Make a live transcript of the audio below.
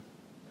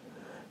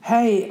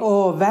Hej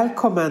och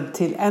välkommen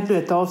till ännu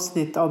ett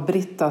avsnitt av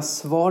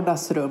Brittas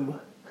vardagsrum.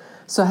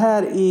 Så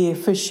här i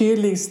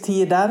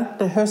förkylningstider,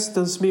 när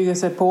hösten smyger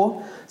sig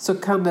på, så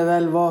kan det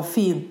väl vara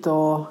fint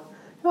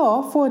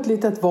att få ett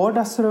litet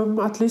vardagsrum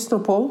att lyssna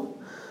på.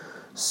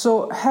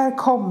 Så här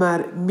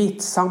kommer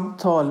mitt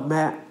samtal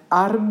med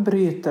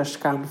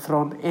armbryterskan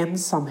från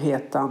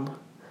ensamheten.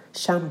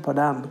 Känn på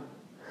den.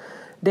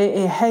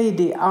 Det är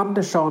Heidi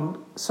Andersson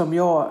som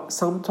jag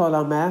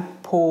samtalar med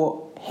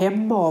på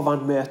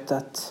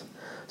Hemavanmötet.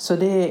 Så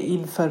det är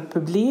inför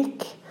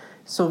publik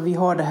som vi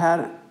har det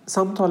här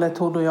samtalet,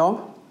 hon och jag.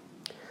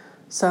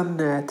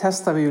 Sen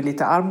testar vi ju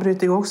lite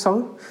armbrytning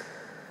också.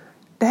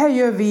 Det här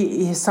gör vi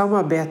i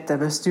samarbete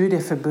med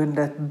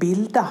studieförbundet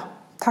Bilda.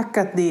 Tack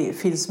att ni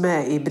finns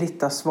med i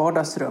Brittas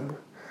vardagsrum.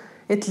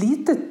 Ett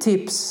litet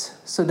tips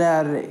så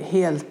där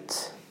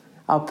helt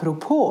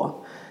apropå.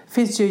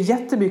 Finns ju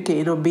jättemycket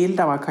inom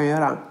Bilda man kan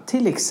göra.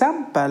 Till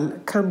exempel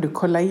kan du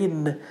kolla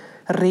in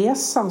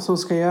resan som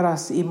ska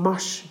göras i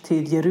mars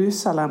till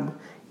Jerusalem.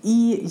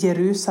 I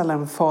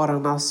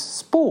Jerusalemfararnas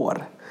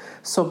spår.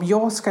 Som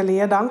jag ska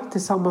leda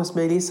tillsammans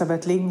med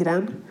Elisabeth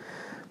Lindgren.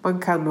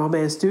 Man kan vara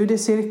med i en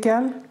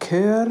studiecirkel,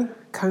 kör,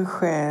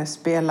 kanske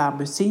spela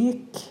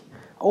musik.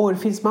 Och det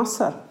finns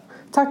massor.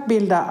 Tack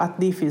Bilda att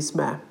ni finns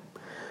med.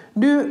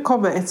 Nu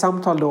kommer ett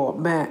samtal då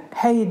med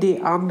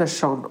Heidi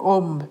Andersson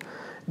om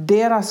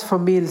deras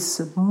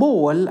familjs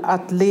mål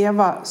att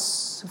leva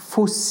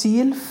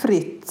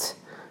fossilfritt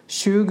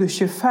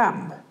 2025.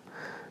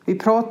 Vi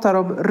pratar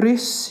om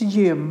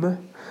ryssgym,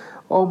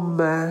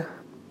 om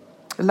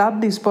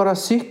laddningsbara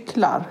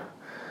cyklar,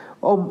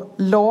 om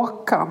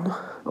lakan,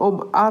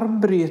 om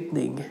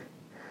armbrytning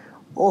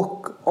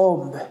och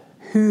om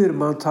hur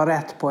man tar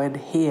rätt på en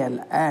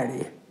hel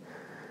älg.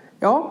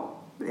 Ja,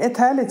 ett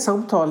härligt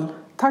samtal.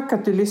 Tack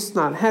att du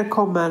lyssnar. Här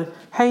kommer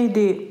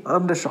Heidi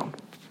Andersson.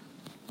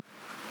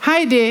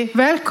 Heidi,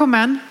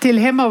 välkommen till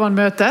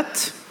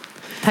Hemavanmötet.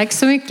 Tack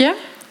så mycket.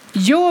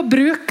 Jag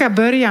brukar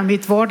börja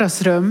mitt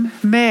vardagsrum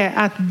med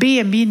att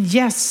be min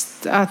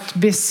gäst att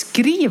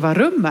beskriva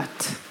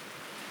rummet.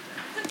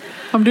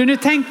 Om du nu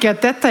tänker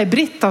att detta är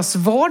Brittas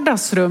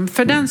vardagsrum,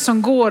 för den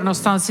som går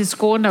någonstans i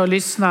Skåne och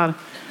lyssnar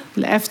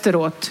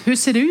efteråt, hur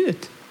ser det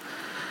ut?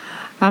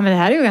 Ja, men det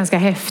här är ju ganska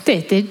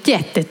häftigt. Det är ett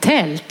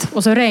jättetält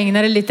och så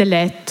regnar det lite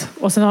lätt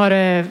och sen har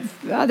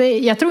det,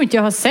 jag tror inte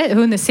jag har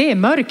hunnit se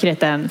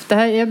mörkret än.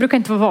 Jag brukar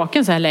inte vara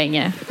vaken så här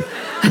länge.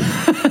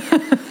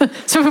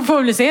 Så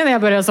får vi se när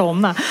jag börjar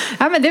somna.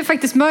 Ja, men det är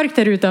faktiskt mörkt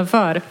där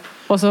utanför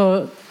och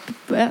så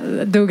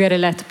duggar det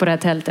lätt på det här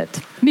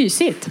tältet.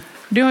 Mysigt.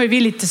 Du har ju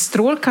lite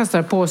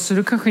strålkastare på så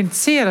du kanske inte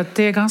ser att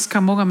det är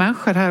ganska många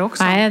människor här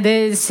också.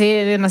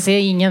 Nej, man ser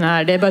ingen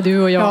här. Det är bara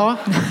du och jag. Ja,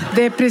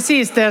 det är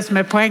precis det som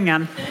är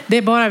poängen. Det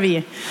är bara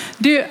vi.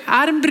 Du,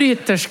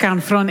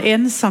 armbryterskan från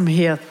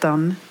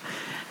ensamheten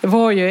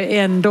var ju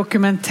en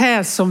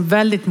dokumentär som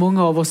väldigt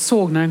många av oss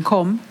såg när den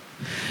kom.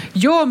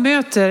 Jag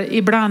möter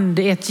ibland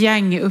ett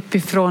gäng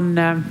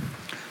uppifrån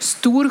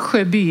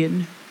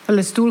Storsjöbyn,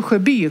 eller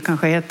Storsjöby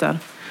kanske heter,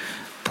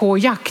 på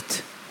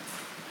jakt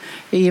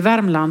i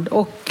Värmland.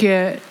 Och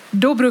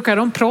då brukar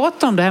de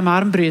prata om det här med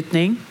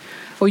armbrytning.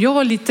 Och jag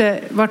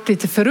har varit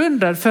lite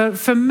förundrad.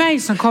 För mig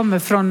som kommer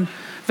från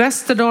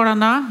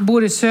Västerdalarna,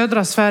 bor i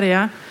södra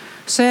Sverige,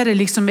 så är det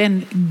liksom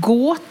en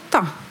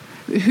gåta.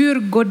 Hur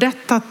går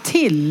detta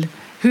till?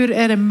 Hur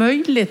är det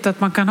möjligt att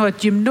man kan ha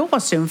ett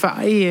gymnasium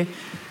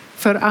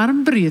för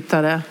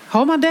armbrytare?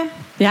 Har man det?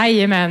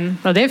 Jajamän,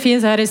 och det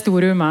finns här i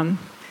Storuman.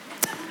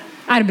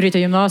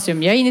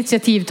 Armbrytargymnasium. Jag är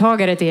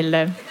initiativtagare till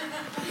det.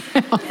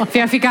 För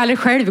jag fick aldrig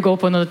själv gå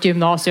på något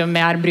gymnasium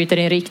med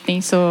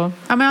armbrytarinriktning, så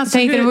jag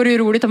tänkte det vore ju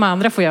roligt om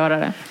andra får göra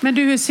det. Men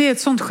du, hur ser ett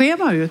sånt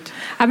schema ut?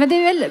 Ja, men det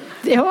är väl,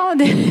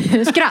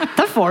 det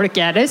skrattar folk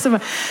är det som...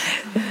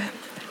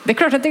 Det är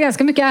klart att det är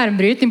ganska mycket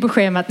armbrytning på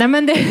schemat. Nej,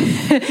 men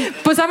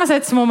på samma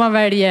sätt som om man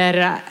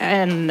väljer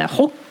en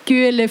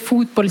hockey- eller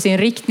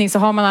fotbollsinriktning så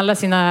har man alla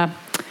sina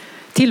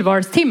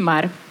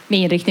tillvalstimmar med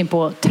inriktning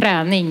på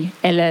träning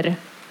eller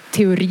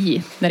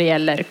teori när det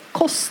gäller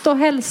kost och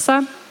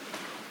hälsa,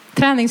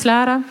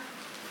 träningslära.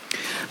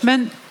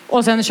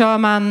 Och sen kör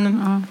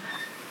man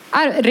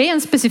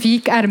ren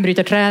specifik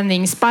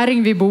armbrytarträning,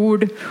 sparring vid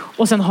bord,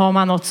 och sen har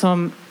man något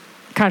som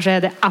kanske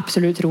är det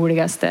absolut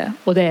roligaste,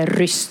 och det är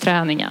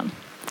ryssträningen.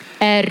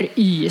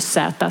 RYZZ.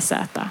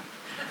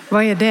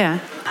 Vad är det?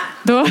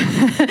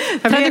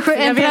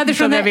 Jag vet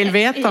inte om jag vill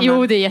veta. Men...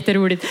 Jo, det är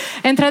jätteroligt.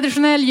 En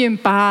traditionell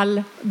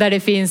gympahall där det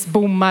finns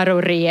bommar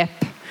och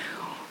rep.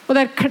 Och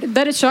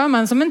där kör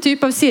man som en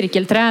typ av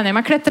cirkelträning.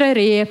 Man klättrar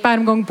i rep,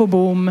 armgång på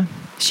bom,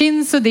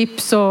 chins och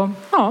dips och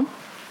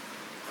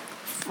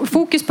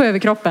fokus på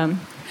överkroppen.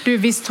 Du,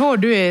 visst har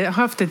du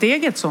haft ett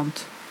eget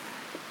sånt?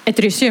 Ett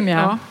ryssgym,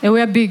 ja. Jo,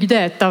 jag byggde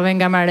ett av en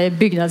gammal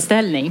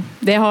byggnadsställning.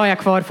 Det har jag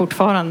kvar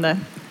fortfarande.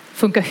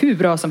 Funkar hur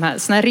bra som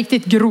helst. Såna här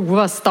riktigt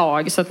grova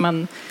stag så att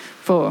man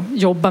får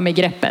jobba med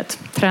greppet.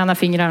 Träna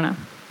fingrarna.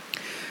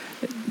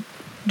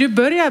 Du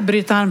började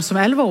bryta arm som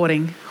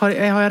 11-åring. Har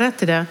jag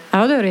rätt i det?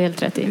 Ja, det har du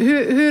helt rätt i.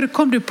 Hur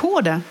kom du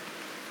på det?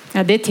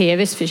 Ja, det är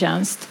tvs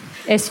förtjänst.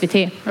 SVT.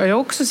 Jag har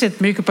också sett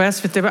mycket på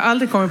SVT, jag har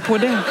aldrig kommit på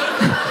det.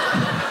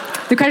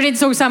 Du kanske inte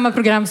såg samma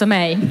program som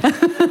mig.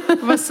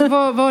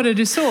 Vad var det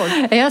du såg?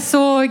 Jag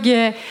såg,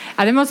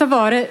 det måste ha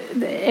varit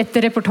ett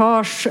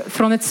reportage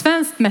från ett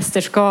svenskt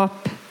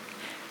mästerskap.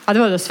 Ja, det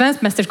var då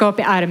svenskt mästerskap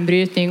i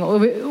armbrytning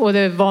och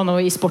det var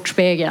nog i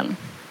Sportspegeln.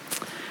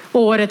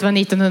 Året var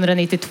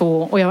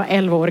 1992 och jag var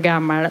 11 år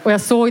gammal. Och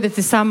jag såg det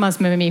tillsammans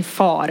med min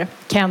far,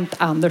 Kent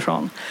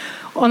Andersson.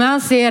 Och när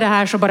han ser det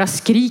här så bara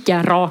skriker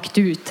han rakt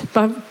ut.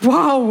 Bara,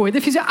 wow,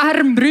 det finns ju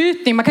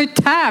armbrytning, man kan ju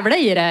tävla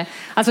i det.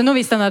 Alltså nu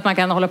visste han att man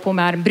kan hålla på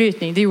med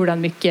armbrytning. Det gjorde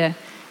han mycket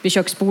vid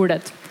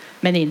köksbordet.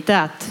 Men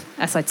inte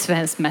ett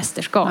svenskt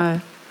mästerskap. Nej.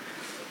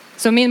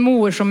 Så min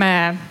mor som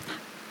är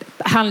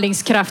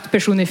handlingskraft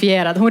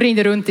personifierad, hon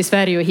ringde runt i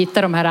Sverige och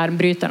hittade de här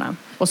armbrytarna.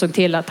 Och såg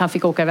till att han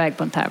fick åka iväg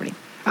på en tävling.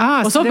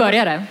 Och så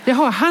började det.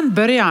 Jaha, han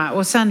började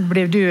och sen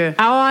blev du...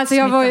 Ja, alltså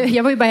jag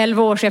var ju bara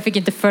 11 år så jag fick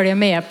inte följa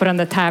med på den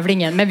där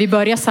tävlingen. Men vi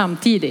började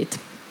samtidigt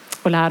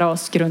och lära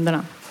oss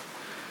grunderna.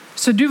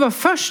 Så du var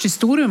först i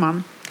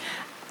Storuman?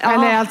 Ja,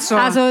 eller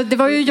alltså det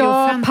var ju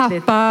jag,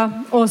 pappa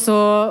och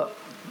så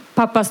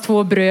pappas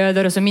 2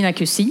 bröder och så mina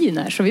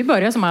kusiner. Så vi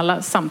började som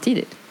alla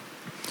samtidigt.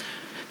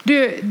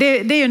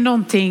 Det är ju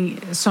någonting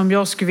som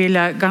jag skulle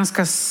vilja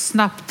ganska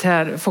snabbt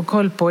här få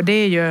koll på. Det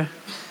är ju...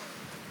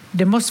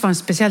 Det måste vara en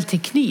speciell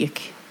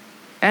teknik.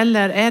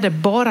 Eller är det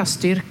bara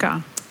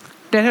styrka?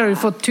 Det har du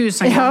fått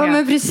 1000 gånger. Ja,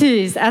 men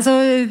precis. Alltså,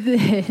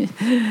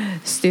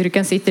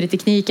 styrkan sitter i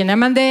tekniken. Ja,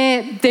 men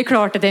det är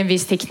klart att det är en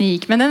viss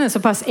teknik. Men den är så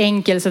pass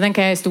enkel så den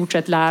kan jag i stort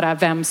sett lära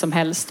vem som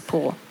helst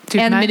på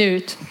typ 1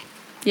 minut.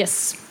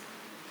 Yes.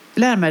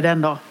 Lär mig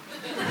den då.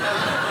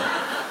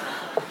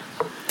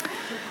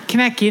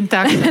 Knäck inte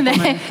axeln.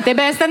 Nej, det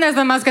bästa är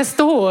nästan att man ska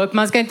stå upp.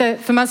 Man ska inte,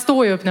 för man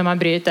står ju upp när man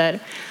bryter.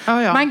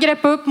 Ja. Man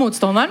greppar upp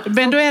motståndaren.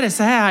 Men då är det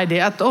så här, Heidi,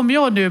 att om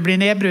jag nu blir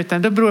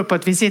nedbruten, då beror det på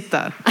att vi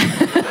sitter.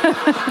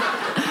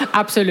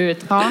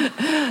 Absolut. Ja.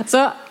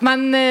 Så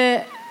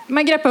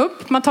man greppar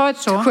upp, man tar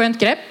ett skönt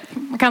grepp.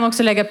 Man kan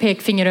också lägga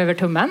pekfinger över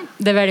tummen.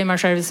 Det väljer man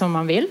själv som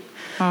man vill.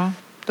 Ja,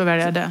 då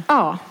väljer jag det.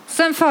 Ja.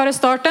 Sen före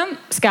starten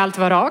ska allt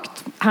vara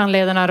rakt.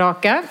 Handlederna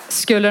raka.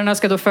 Skulderna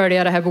ska då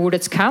följa det här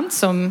bordets kant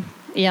som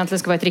egentligen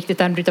ska vara ett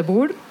riktigt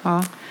armbrytarbord.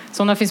 Ja.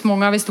 Sådana finns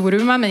många av i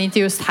Storuman, men inte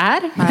just här.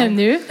 Men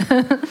nu.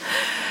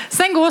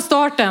 Sen går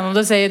starten och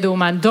då säger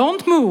domaren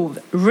don't move,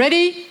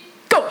 ready,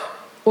 go!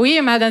 Och i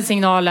och med den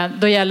signalen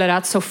då gäller det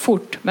att så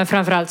fort, men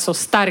framförallt så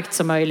starkt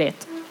som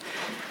möjligt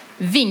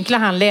vinkla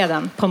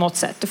handleden på något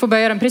sätt. Du får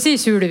böja den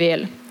precis hur du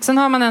vill. Sen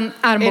har man en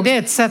armbåge. Är det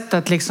ett sätt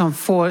att liksom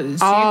få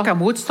psyka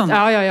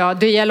motståndaren? Ja.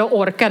 Det gäller att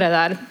orka det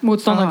där.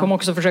 Motståndaren kommer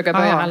också försöka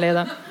böja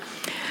handleden.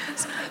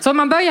 Så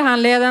man böjer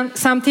handleden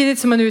samtidigt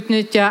som man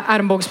utnyttjar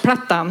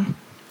armbågsplattan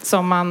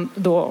som man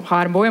då har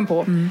armbågen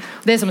på.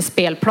 Det är som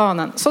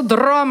spelplanen. Så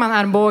drar man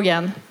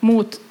armbågen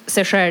mot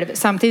sig själv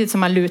samtidigt som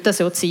man lutar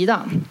sig åt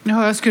sidan.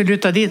 Ja, jag skulle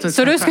luta dit.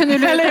 Så du ska nu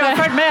luta eller jag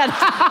följt med.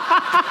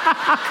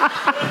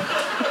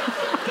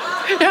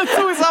 Jag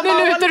tog samma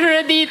nu lutar du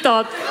dig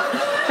ditåt.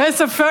 Jag är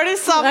så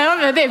följsam. Ja,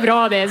 men det är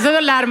bra det. Så då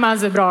lär man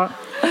sig bra.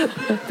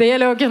 Det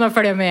gäller att kunna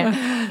följa med.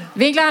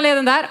 Vinkla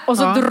handleden där och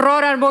så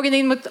drar armbågen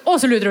in mot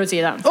och så lutar du åt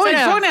sidan. Oj,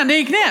 såg ni? Det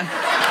gick ner.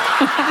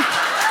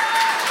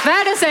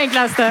 Världens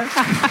enklaste.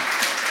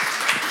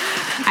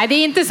 Nej, det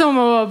är inte som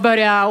att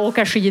börja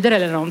åka skidor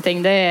eller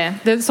någonting.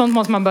 Sånt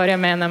måste man börja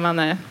med när man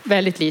är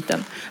väldigt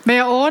liten. Men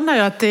jag anar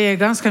ju att det är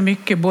ganska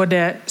mycket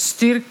både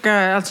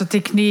styrka, alltså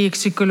teknik,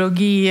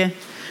 psykologi.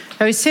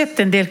 Jag har ju sett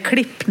en del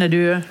klipp när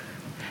du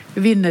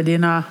vinner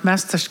dina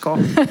mästerskap.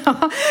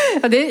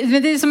 Men det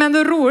är som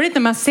ändå roligt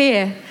när man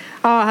ser.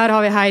 Ja, här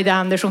har vi Heidi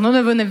Andersson. Hon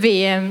har vunnit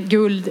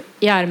VM-guld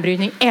i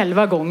armbrytning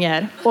 11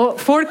 gånger.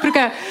 Och folk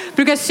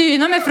brukar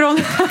syna mig från...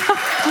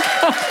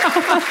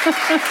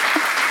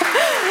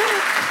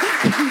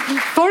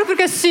 Folk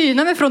brukar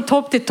syna mig från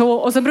topp till tå.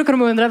 Och så brukar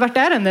de undra, vart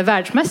är den där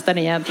världsmästaren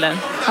egentligen?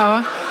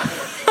 Ja.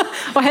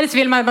 Och helst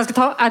vill man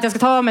att jag ska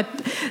ta med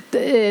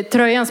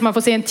tröjan så man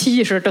får se en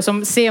t-shirt och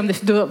som se om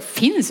det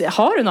finns.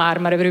 Har du några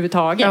armar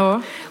överhuvudtaget?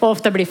 Ja. Och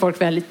ofta blir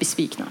folk väldigt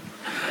besvikna.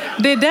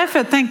 Det är därför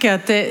jag tänker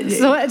att...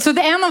 Så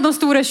det är en av de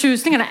stora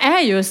tjusningarna är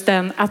just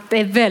den att det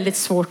är väldigt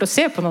svårt att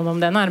se på någon om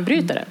den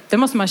armbrytare. Det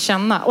måste man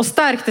känna. Och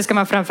starkt det ska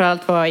man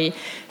framförallt vara i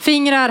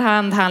fingrar,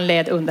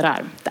 handled,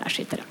 underarm. Där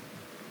sitter det.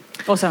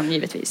 Och sen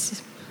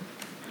givetvis.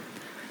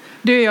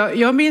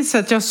 Jag minns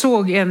att jag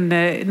såg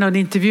någon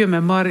intervju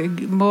med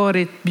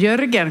Marit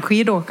Björgen,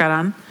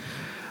 skidåkaren.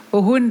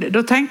 Och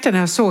då tänkte jag när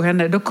jag såg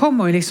henne, då kom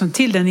hon liksom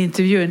till den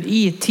intervjun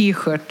i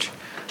t-shirt.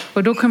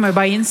 Och då kan man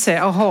bara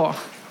inse, aha,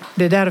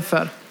 det är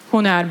därför.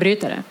 Hon är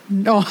armbrytare.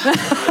 Ja.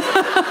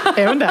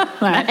 Är hon det?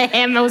 Nej,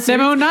 men hon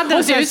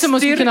ser ut som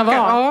hon skulle kunna vara.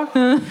 Ja.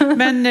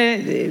 Men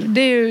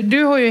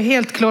du har ju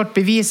helt klart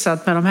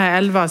bevisat med de här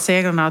 11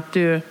 segrarna att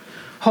du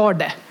har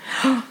det.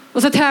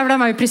 Och så tävlar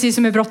man ju precis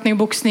som i brottning och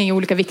boxning i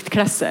olika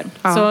viktklasser.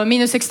 Ja. Så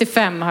minus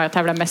 65 har jag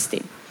tävlat mest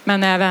i.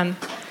 Men även...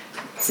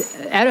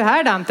 Är du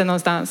här Dante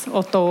någonstans?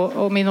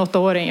 Och min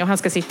 8-åring och han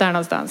ska sitta här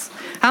någonstans.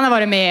 Han har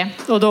varit med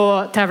och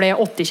då tävlar jag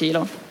 80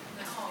 kilo.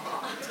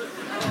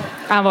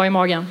 Han var i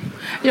magen.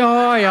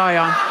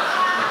 Ja.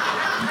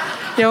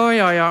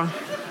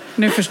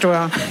 Nu förstår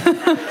jag.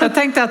 Jag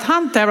tänkte att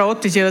han tävlar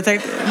 80 kilo. Jag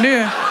tänkte,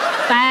 nu...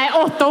 Nej,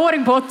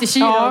 8-åring på 80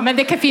 kilo. Ja, men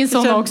det finns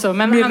sådana också.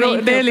 Men han är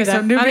inte,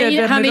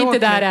 han är inte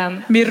där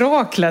än.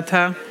 Miraklet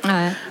här.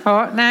 Nej.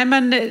 Ja, nej,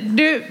 men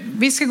du,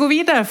 vi ska gå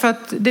vidare för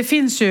att det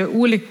finns ju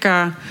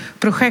olika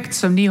projekt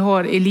som ni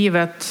har i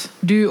livet.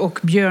 Du och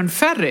Björn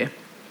Ferry.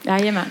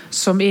 Jajamän.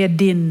 Som är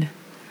din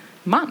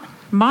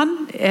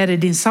man. Är det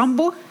din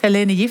sambo eller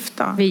är ni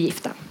gifta? Vi är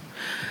gifta.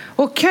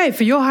 Okej,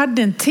 för jag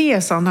hade en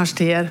tes annars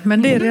till er.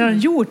 Men det är redan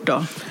gjort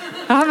då.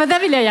 Ja, men det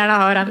vill jag gärna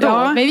höra då.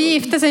 Ja. Men vi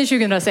gifte sedan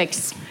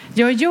 2006.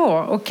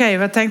 Ja,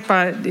 okej.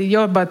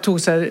 Jag bara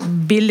tog så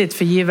billigt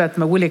för givet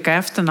med olika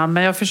efternamn.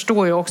 Men jag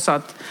förstår ju också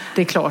att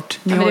det är klart.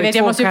 Ni har ju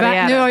två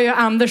karriärer. Nu har ju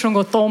Andersson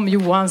gått om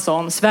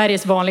Johansson,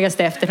 Sveriges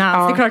vanligaste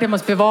efternamn. Ja. Det är klart jag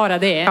måste bevara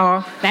det.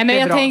 Ja, nej, men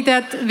jag tänkte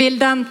att vill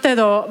Dante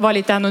då vara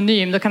lite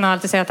anonym, då kan han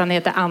alltid säga att han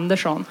heter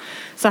Andersson.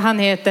 Så han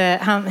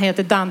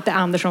heter Dante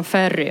Andersson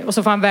Ferry. Och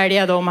så får han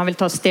välja då om han vill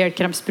ta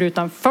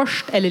stelkrampssprutan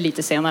först eller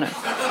lite senare.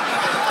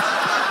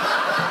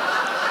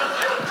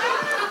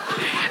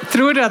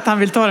 Tror du att han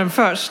vill ta den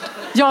först?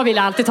 Jag vill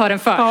alltid ta den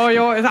först. Ja,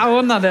 jag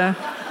anade.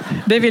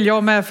 Det vill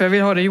jag med, för jag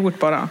vill ha det gjort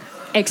bara.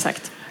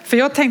 Exakt. För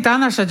jag tänkte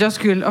annars att jag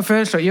skulle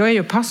föreslå, jag är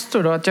ju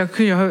pastor då, att jag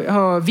kunde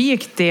ha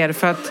vikt er,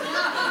 för att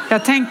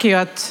jag tänker ju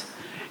att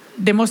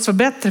det måste vara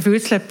bättre för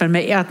utsläppen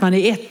med att man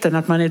är ett än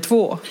att man är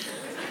två.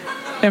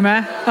 Är du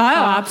med?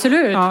 Ja,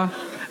 absolut. Ja.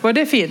 Var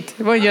det fint?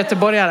 Det var en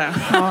göteborgare.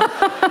 Ja.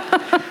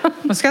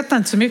 Man skrattar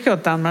inte så mycket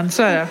åt den, men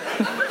så är det.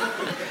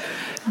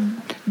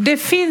 Det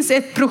finns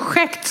ett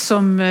projekt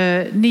som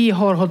ni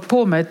har hållit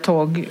på med ett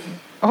tag.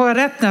 Har jag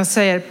rätt när jag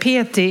säger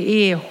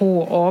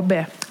PTEHAB?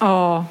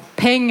 Ja,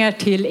 pengar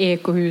till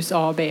Ekohus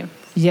AB.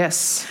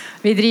 Yes.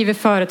 Vi driver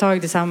företag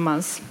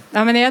tillsammans.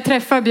 Ja, men när jag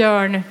träffade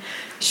Björn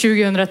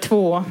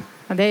 2002,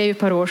 ja, det är ju ett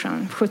par år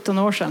sedan, 17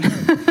 år sedan.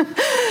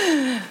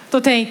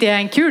 Då tänkte jag,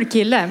 en kul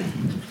kille.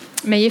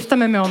 Men gifta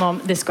mig med honom,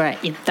 det ska jag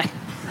inte.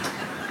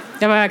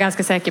 Det var jag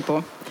ganska säker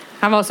på.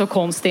 Han var så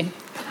konstig.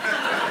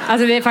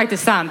 Alltså det är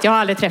faktiskt sant. Jag har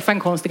aldrig träffat en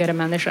konstigare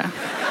människa.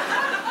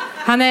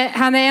 Han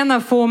är en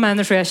av få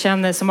människor jag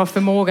känner som har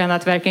förmågan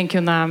att verkligen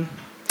kunna...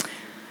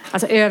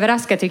 Alltså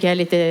överraska tycker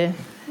jag är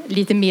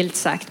lite milt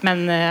sagt.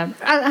 Men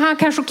han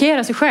kan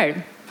chockera sig själv.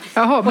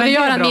 Jaha, och det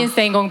gör han minst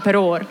en gång per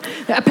år.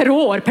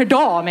 Per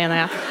dag menar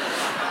jag.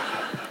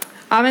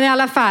 Ja, men i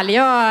alla fall.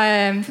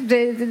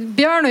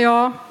 Björn och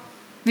jag,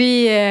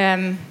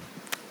 vi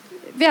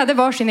hade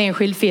varsin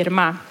enskild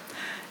firma.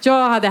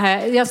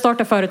 Jag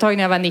startade företag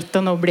när jag var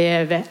 19 och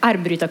blev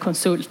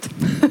armbrytarkonsult.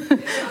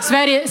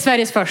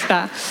 Sveriges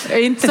första.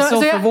 Inte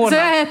så förvånad. Så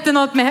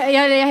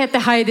jag hette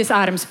Heidis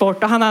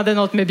Armsport och han hade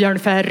något med Björn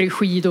Ferry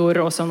skidor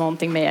och så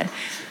någonting mer.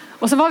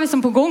 Och så var vi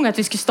som på gång att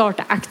vi skulle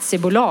starta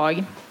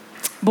aktiebolag,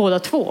 båda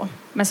två.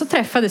 Men så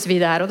träffades vi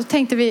där och då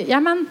tänkte vi, ja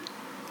men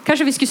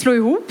kanske vi skulle slå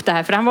ihop det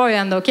här, för han var ju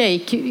ändå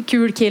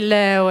kul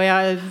kille och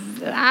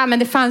men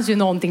det fanns ju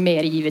någonting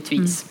mer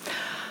givetvis.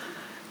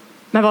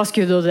 Men vad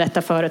skulle då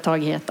detta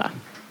företag heta?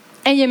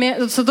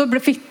 Så då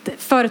fick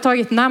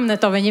företaget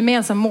namnet av en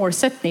gemensam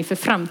målsättning för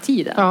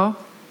framtiden. Ja.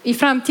 I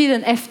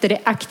framtiden efter det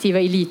aktiva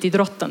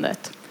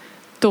elitidrottandet,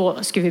 då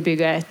ska vi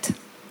bygga ett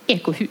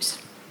ekohus.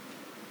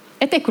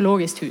 Ett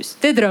ekologiskt hus.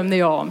 Det drömde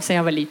jag om sedan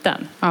jag var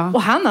liten. Ja.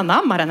 Och han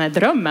anammar den här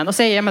drömmen och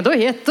säger, men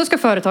då ska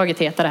företaget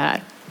heta det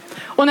här.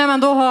 Och när man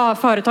då har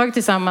företag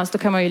tillsammans, då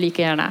kan man ju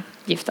lika gärna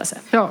gifta sig.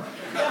 Ja,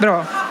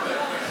 bra.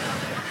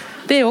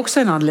 Det är också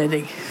en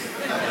anledning.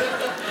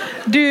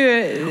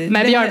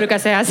 Men Björn brukar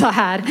säga så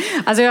här.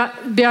 Alltså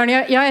Björn,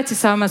 jag är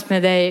tillsammans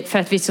med dig för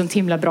att vi är ett sånt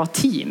himla bra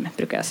team,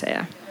 brukar jag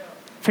säga.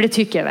 För det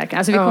tycker jag verkligen.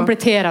 Alltså vi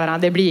kompletterar varandra.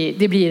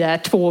 Det blir där.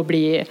 Två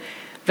blir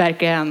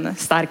verkligen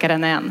starkare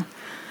än en.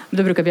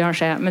 Då brukar Björn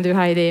säga, men du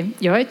Heidi,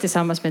 jag är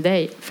tillsammans med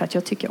dig för att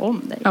jag tycker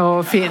om dig.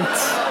 Ja,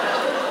 fint.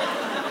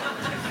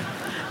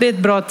 Det är ett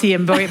bra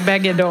team,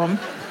 bägge dem.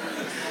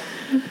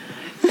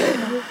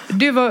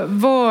 Du,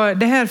 vad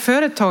det här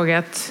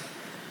företaget,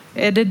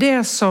 är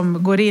det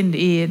som går in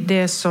i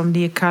det som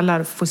ni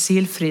kallar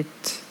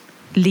fossilfritt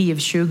liv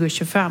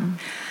 2025?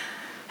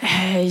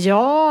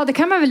 Ja, det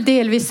kan man väl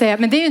delvis säga.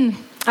 Men det är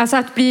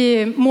alltså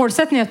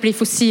målsättningen att bli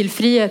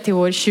fossilfria till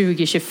år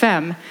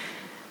 2025.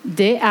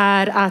 Det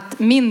är att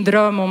min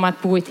dröm om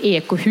att bo i ett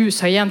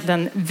ekohus har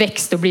egentligen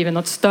växt och blivit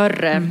något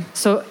större.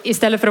 Så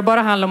istället för att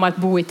bara handla om att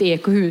bo i ett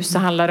ekohus så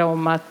handlar det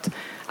om att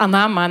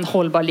anamma en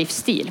hållbar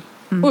livsstil.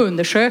 Och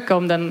undersöka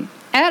om den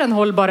är en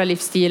hållbara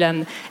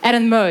livsstilen, är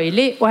den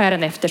möjlig och är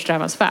den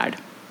eftersträvansvärd.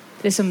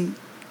 Det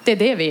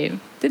är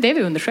det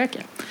vi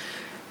undersöker.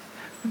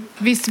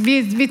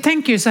 Vi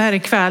tänker ju så här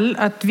ikväll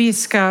att vi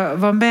ska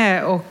vara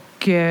med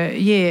och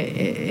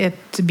ge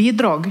ett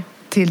bidrag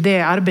till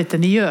det arbete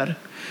ni gör.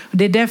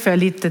 Det är därför jag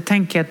lite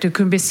tänker att du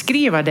kan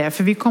beskriva det.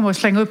 För vi kommer att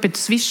slänga upp ett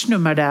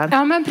swishnummer där.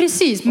 Ja, men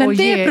precis. Men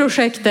det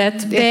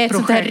projektet, det är ett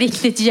sånt här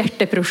riktigt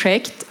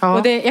hjärteprojekt. Ja.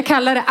 Och jag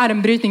kallar det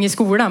armbrytning i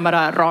skolan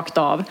bara rakt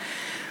av.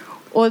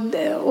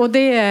 Och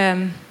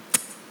det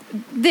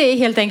det är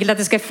helt enkelt att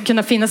det ska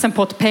kunna finnas en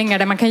pott pengar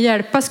där man kan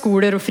hjälpa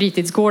skolor och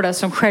fritidsgårdar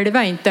som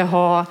själva inte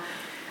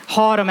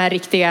har de här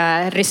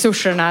riktiga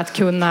resurserna att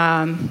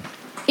kunna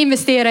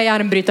investera i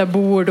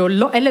armbrytarbord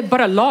eller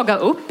bara laga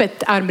upp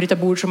ett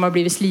armbrytarbord som har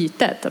blivit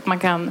slitet. Att man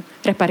kan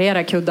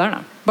reparera kuddarna.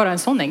 Bara en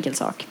sån enkel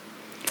sak.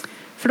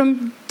 För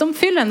de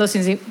fyller ändå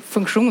sin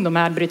funktion, de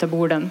här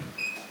armbrytarborden.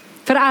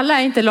 För alla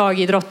är inte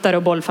lagidrottare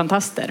och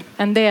bollfantaster.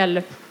 En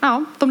del,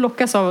 de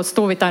lockas av att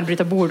stå vid ett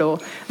armbrytarbord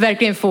och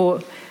verkligen få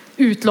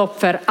utlopp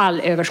för all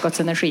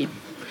överskottsenergi.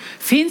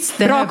 Finns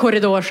det bra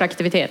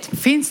korridorsaktivitet.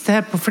 Finns det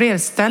här på fler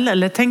ställen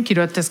eller tänker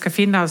du att det ska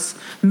finnas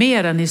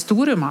mer än i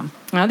Storuman?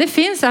 Ja, det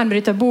finns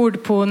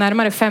armbrytarbord på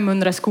närmare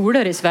 500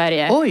 skolor i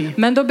Sverige. Oj.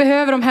 Men då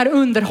behöver de här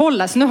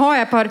underhållas. Nu har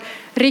jag ett par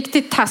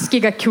riktigt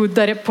taskiga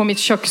kuddar på mitt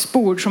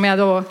köksbord som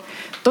jag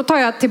då tar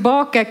jag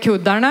tillbaka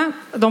kuddarna.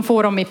 De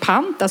får dem i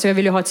pant. Alltså jag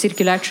vill ju ha ett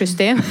cirkulärt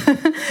system.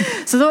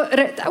 Så då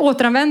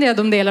återanvänder jag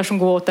de delar som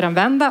går att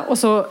återanvända. Och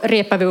så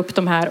repar vi upp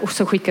de här och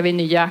så skickar vi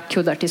nya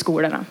kuddar till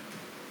skolorna.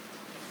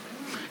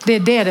 Det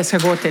är det ska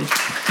gå till.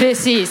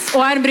 Precis.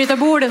 Och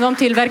armbrytarborden de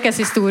tillverkas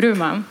i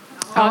Storuman.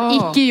 Av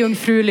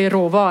icke-jungfrulig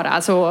råvara.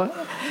 Alltså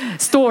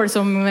stål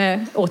som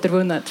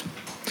återvunnet.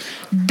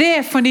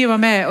 Det får ni vara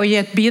med och ge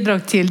ett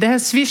bidrag till. Det här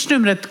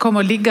Swish-numret kommer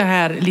att ligga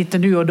här lite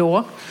nu och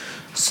då.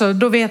 Så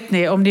då vet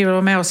ni om ni vill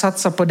vara med och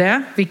satsa på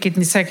det. Vilket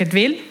ni säkert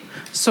vill.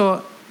 Så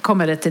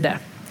kommer det till det.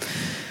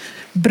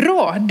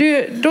 Bra,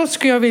 då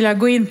skulle jag vilja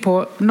gå in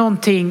på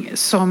någonting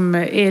som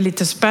är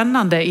lite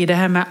spännande i det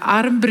här med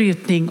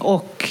armbrytning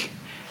och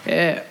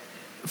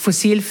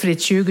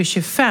fossilfritt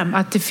 2025.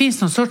 Att det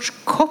finns någon sorts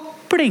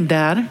koppling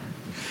där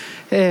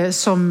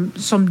som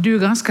du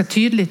ganska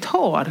tydligt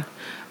har.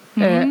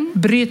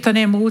 Bryta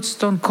ner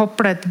motstånd,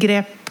 koppla ett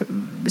grepp.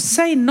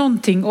 Säg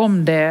någonting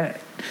om det.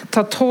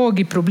 Ta tag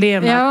i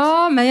problemet.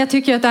 Ja, men jag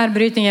tycker att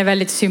armbrytning är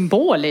väldigt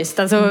symboliskt.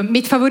 Alltså,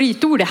 mitt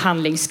favoritord är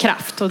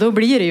handlingskraft. Och då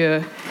blir det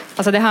ju...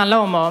 Alltså det handlar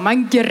om att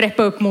man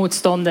greppar upp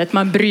motståndet,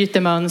 man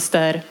bryter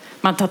mönster,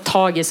 man tar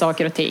tag i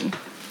saker och ting.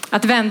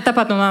 Att vänta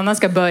på att någon annan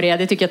ska börja,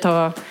 det tycker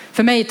jag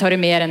för mig tar det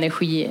mer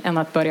energi än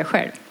att börja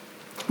själv.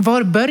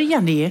 Var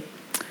börjar ni?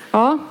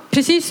 Ja,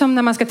 precis som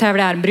när man ska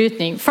tävla i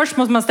armbrytning. Först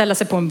måste man ställa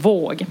sig på en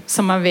våg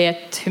så man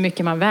vet hur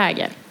mycket man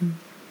väger.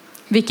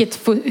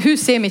 Hur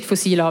ser mitt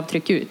fossila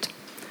avtryck ut?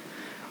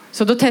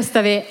 Så då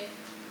testar vi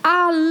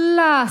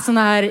alla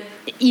såna här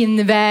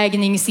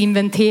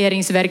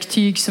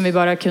invägningsinventeringsverktyg som vi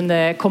bara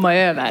kunde komma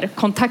över.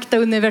 Kontakta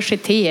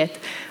universitet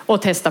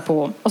och testa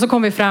på. Och så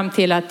kom vi fram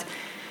till att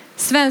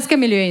Svenska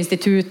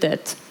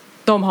miljöinstitutet,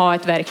 de har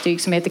ett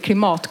verktyg som heter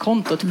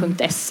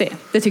klimatkontot.se.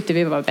 Det tyckte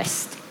vi var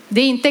bäst.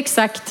 Det är inte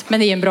exakt, men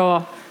det är en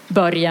bra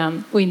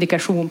början och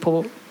indikation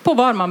på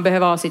var man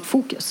behöver ha sitt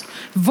fokus.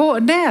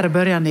 När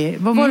började ni?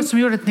 Vad var det som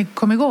gjorde att ni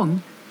kom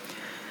igång?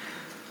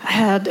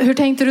 Hur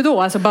tänkte du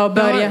då? Alltså bara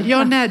börja?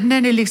 Ja,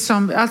 när ni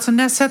liksom, alltså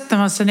när sätter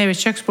man sig ner vid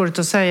köksbordet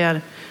och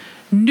säger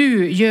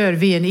nu gör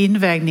vi en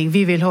invägning,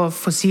 vi vill ha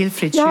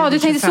fossilfritt 2025. Ja, du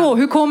tänkte så.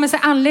 Hur kommer sig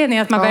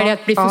anledningen att man väljer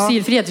att bli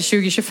fossilfri till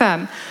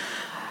 2025?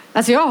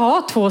 Alltså jag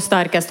har 2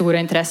 starka stora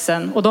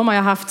intressen och de har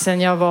jag haft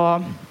sedan jag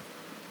var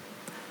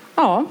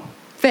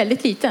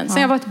väldigt liten.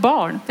 Sen jag var ett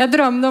barn. Jag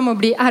drömde om att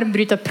bli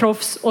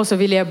armbrytarproffs och så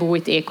ville jag bo i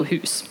ett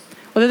ekohus.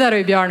 Och det där har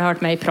ju Björn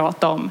hört mig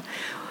prata om.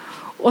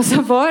 Och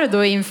så var det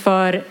då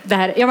inför det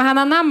här, men han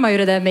anammade ju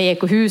det där med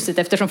ekohuset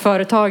eftersom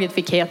företaget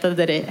fick heta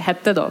det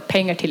hette då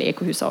Pengar till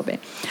Ekohus AB.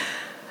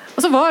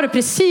 Och så var det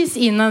precis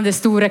innan det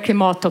stora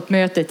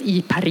klimattoppmötet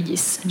i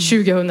Paris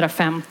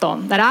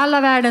 2015. Där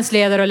alla världens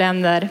ledare och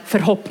länder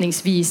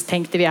förhoppningsvis,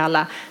 tänkte vi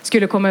alla,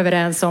 skulle komma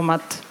överens om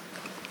att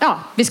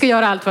vi ska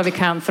göra allt vad vi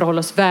kan för att hålla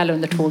oss väl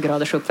under 2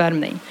 graders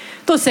uppvärmning.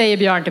 Då säger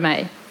Björn till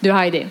mig, du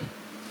Heidi,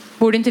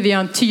 borde inte vi ha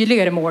en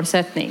tydligare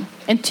målsättning?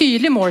 En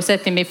tydlig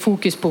målsättning med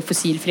fokus på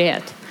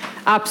fossilfrihet.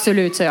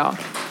 Absolut, sa jag.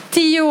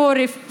 10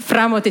 år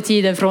framåt i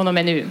tiden från och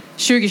med nu,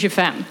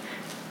 2025.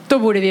 Då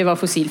borde vi vara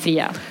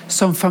fossilfria.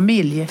 Som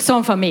familj?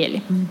 Som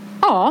familj.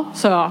 Ja,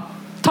 sa jag.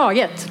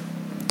 Taget.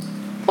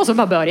 Och så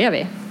bara börjar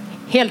vi.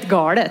 Helt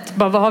galet.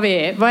 Vad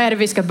är det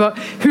vi ska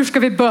hur ska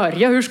vi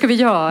börja? Hur ska vi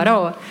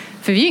göra?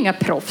 För vi är inga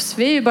proffs.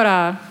 Vi är ju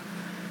bara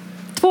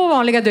 2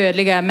 vanliga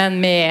dödliga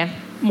men med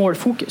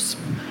målfokus.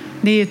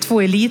 Ni är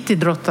 2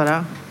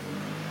 elitidrottare.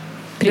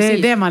 Precis. Det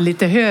är det man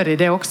lite hör i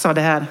det också,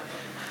 det här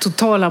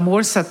totala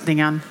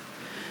målsättningen.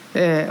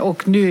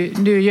 Och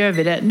nu gör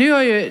vi det.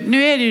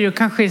 Nu är det ju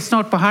kanske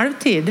snart på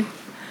halvtid.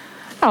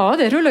 Ja,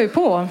 det rullar ju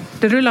på.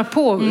 Det rullar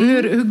på.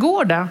 Hur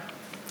går det?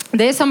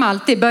 Det är som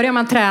alltid. Börjar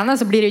man träna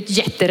så blir det ett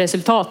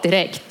jätteresultat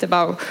direkt. Det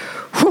bara,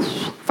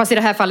 fast i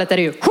det här fallet är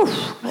det ju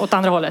åt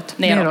andra hållet.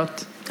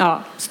 Neråt.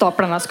 Ja,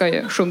 staplarna ska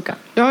ju sjunka.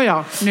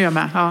 Ja, nu är jag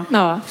med.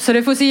 Ja, så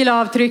det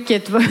fossila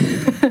avtrycket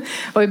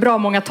var ju bra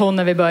många ton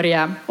när vi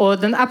började. Och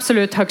den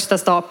absolut högsta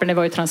stapeln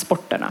var ju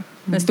transporterna.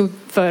 Den stod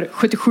för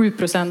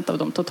 77% av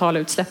de totala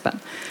utsläppen.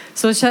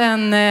 Så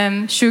sedan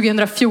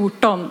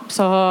 2014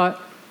 så har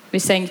vi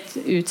sänkt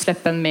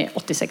utsläppen med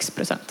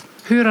 86%.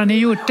 Hur har ni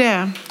gjort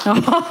det?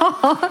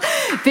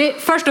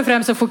 Först och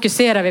främst så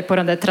fokuserar vi på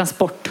den där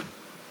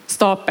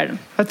stapeln.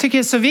 Jag tycker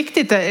det är så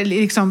viktigt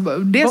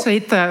liksom, dels att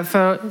hitta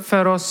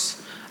för oss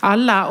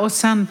alla och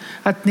sen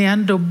att ni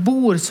ändå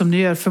bor som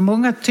ni gör. För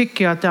många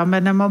tycker att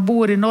men när man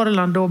bor i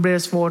Norrland då blir det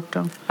svårt.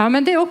 Ja,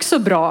 men det är också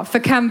bra. För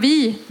kan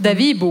vi där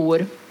vi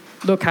bor,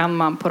 då kan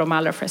man på de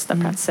allra flesta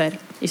platser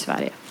i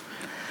Sverige.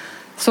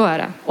 Så är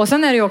det. Och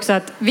sen är det ju också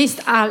att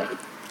visst,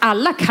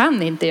 alla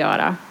kan inte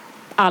göra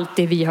allt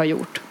det vi har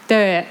gjort.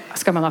 Det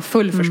ska man ha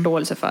full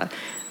förståelse för.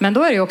 Men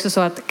då är det ju också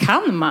så att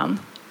kan man,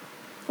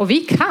 och vi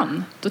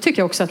kan, då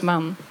tycker jag också att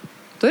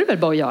då är det väl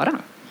bara att göra.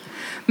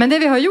 Men det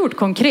vi har gjort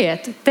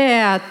konkret, det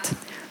är att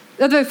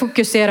vi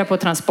fokuserar på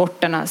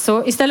transporterna.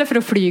 Så istället för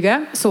att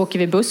flyga så åker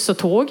vi buss och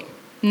tåg.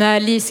 När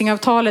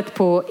leasingavtalet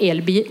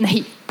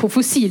på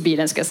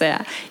fossilbilen ska jag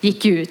säga,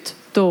 gick ut,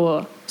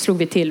 då slog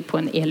vi till på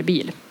en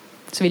elbil.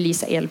 Så vi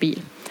leasar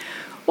elbil.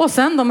 Och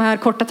sen de här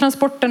korta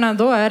transporterna,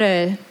 då är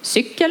det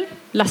cykel,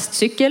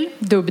 lastcykel,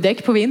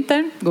 dubbdäck på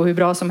vintern. Går hur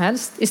bra som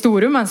helst. I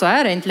Storuman så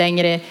är det inte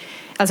längre,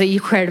 alltså i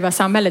själva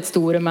samhället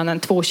Storuman, än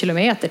 2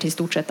 kilometer till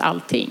stort sett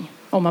allting.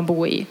 Om man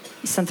bor i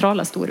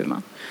centrala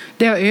Storuman.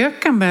 Det har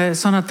ökat med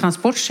sådana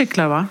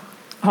transportcyklar, va?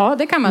 Ja,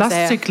 det kan man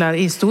säga. Lastcyklar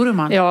i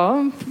Storuman.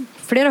 Ja,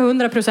 flera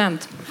 100%.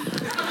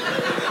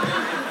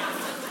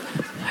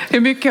 Hur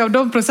mycket av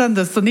de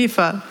procenten står ni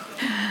för?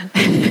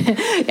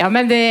 Ja,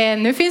 men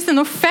nu finns det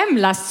nog 5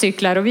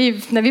 lastcyklar och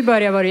när vi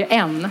började var det ju 1.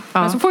 Ja.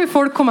 Men så får ju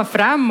folk komma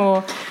fram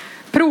och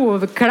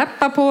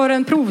provklappa på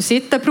den,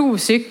 provsitta,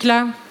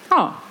 provcykla.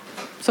 Ja,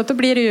 så då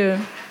blir det ju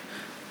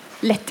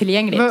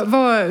lättillgängligt.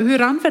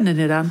 Hur använder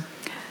ni den?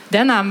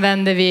 Den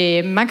använder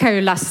vi, man kan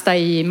ju lasta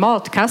i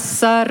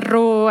matkassar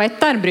och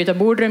 1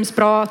 armbrytarbord ryms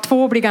bra.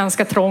 2 blir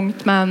ganska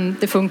trångt, men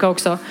det funkar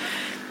också.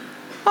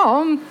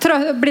 Ja,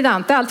 blir det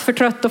inte allt för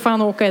trött, då får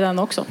han åka i den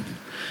också.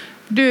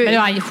 Men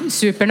jag är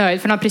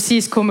supernöjd, för han har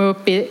precis kommit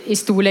upp i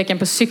storleken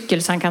på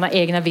cykel så han kan ha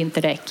egna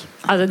vinterdäck.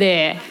 Alltså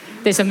det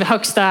är som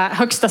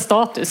högsta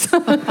status.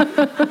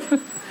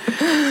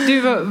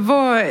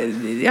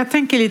 Jag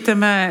tänker lite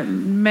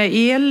med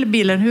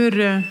elbilen.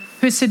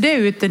 Hur ser det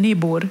ut där ni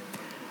bor?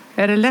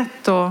 Är det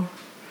lätt att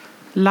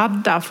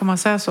ladda, får man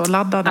säga så?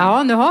 Ladda den?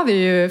 Ja, nu har vi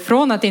ju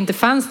från att det inte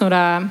fanns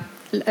några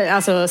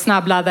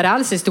snabbladdare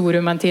alls i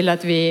Storuman till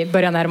att vi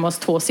börjar närma oss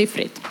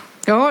 2-siffrigt.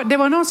 Ja, det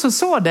var någon som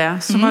sa det,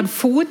 som hade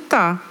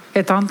fotat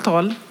ett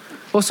antal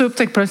och så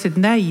upptäckte plötsligt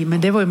nej,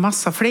 men det var ju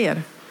massa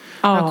fler.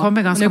 Ja, det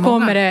kommer ganska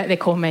många. Det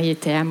kommer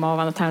hit till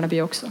Hemavan och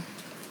Tärnaby också.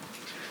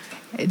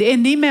 Är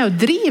ni med och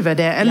driver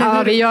det? Eller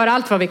ja, vi gör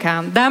allt vad vi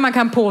kan. Där man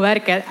kan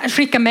påverka.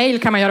 Skicka mejl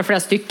kan man göra flera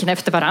stycken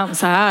efter varandra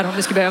så här om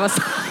det skulle behövas.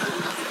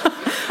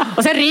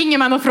 Och sen ringer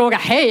man och frågar,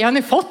 hej, har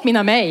ni fått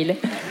mina mejl?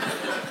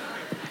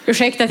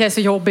 Ursäkta att jag är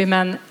så jobbig,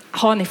 men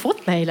har ni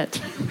fått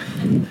mejlet?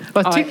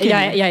 Vad tycker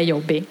ni? Jag är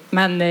jobbig,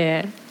 men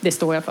det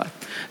står jag för.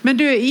 Men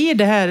du, i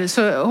det här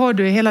så har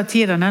du hela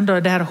tiden ändå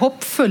det här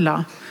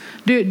hoppfulla.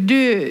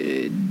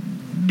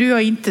 Du har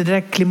inte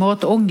direkt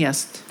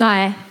klimatångest.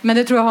 Nej, men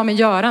det tror jag har med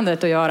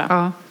görandet att göra.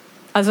 Ja.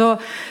 Alltså,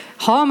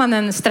 har man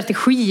en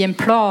strategi, en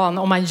plan,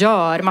 och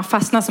man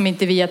fastnar som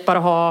inte vid att bara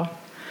ha,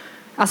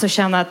 alltså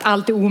känna att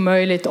allt är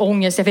omöjligt,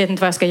 ångest, jag vet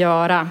inte vad jag ska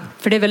göra.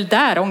 För det är väl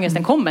där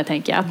ångesten kommer,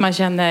 tänker jag. Att man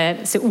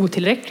känner sig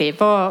otillräcklig.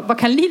 Vad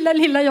kan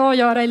lilla jag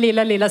göra i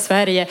lilla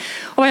Sverige?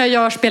 Och vad jag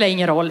gör spelar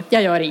ingen roll,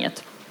 jag gör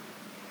inget.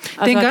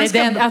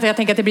 Alltså jag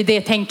tänker att det blir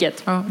det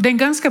tänket. Ja, det är en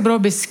ganska bra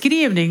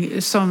beskrivning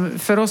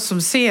för oss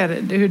som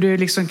ser hur du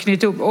liksom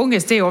knyter ihop.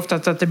 Ångest är ofta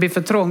att det blir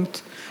för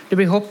trångt. Det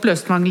blir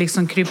hopplöst, man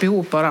liksom kryper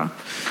ihop bara.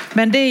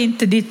 Men det är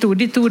inte ditt ord.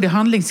 Ditt ord är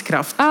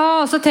handlingskraft.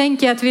 Ja, så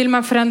tänker jag att vill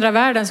man förändra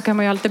världen så kan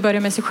man ju alltid börja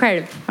med sig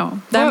själv. Ja.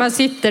 Där man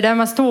sitter, där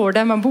man står,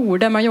 där man bor,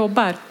 där man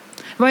jobbar.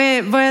 Vad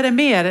är det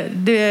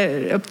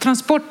mer?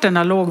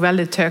 Transporterna låg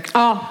väldigt högt.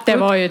 Ja, det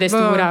var ju det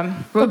stora.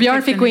 Och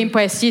Björn fick gå in på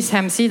SJ:s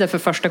hemsida för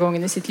första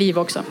gången i sitt liv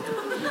också.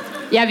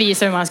 Jag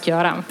visar hur man ska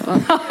göra.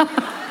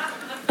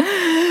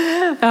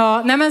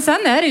 Ja, nej, men sen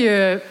är det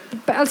ju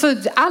alltså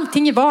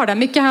allting i vardagen.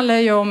 Mycket handlar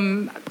ju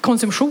om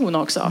konsumtion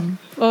också.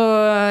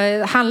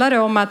 Och handlar det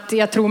om att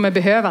jag tror mig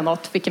behöva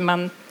något, vilket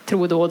man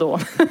tror då och då.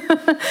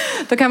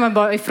 Då kan man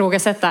bara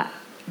ifrågasätta,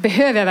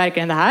 behöver jag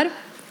verkligen det här?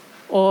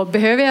 Och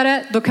behöver jag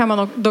det,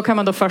 då kan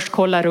man då först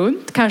kolla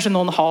runt. Kanske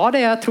någon har det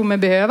jag tror mig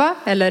behöva.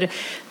 Eller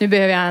nu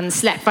behöver jag en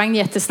släpvagn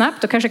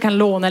jättesnabbt. Då kanske jag kan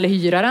låna eller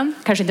hyra den.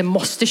 Kanske inte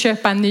måste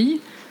köpa en ny.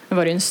 Det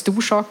var ju en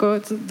stor sak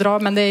att dra,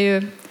 men det är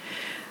ju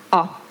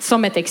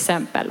som ett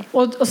exempel.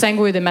 Och sen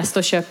går ju det mest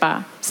att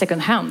köpa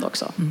second hand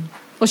också.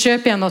 Och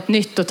köper jag något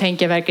nytt och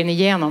tänker jag verkligen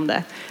igenom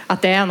det.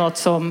 Att det är något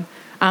som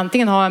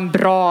antingen har en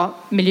bra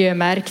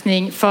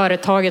miljömärkning,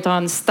 företaget har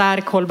en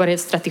stark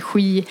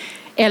hållbarhetsstrategi,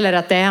 eller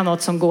att det är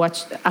något som går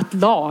att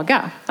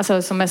laga.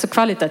 Alltså som är så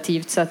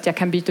kvalitativt så att jag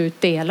kan byta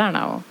ut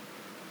delarna och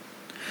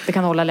det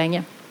kan hålla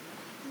länge.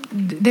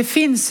 Det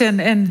finns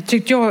en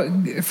tycker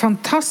jag,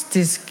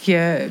 fantastisk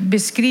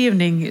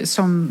beskrivning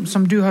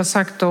som du har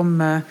sagt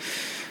om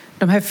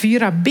de här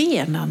 4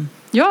 benen.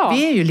 Ja.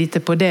 Vi är ju lite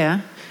på det.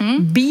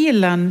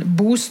 Bilen,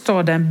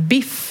 bostaden,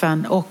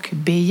 biffen och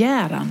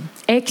begäran.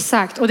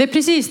 Exakt, och det är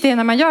precis det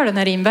när man gör den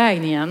här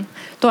invägningen.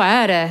 Då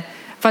är det,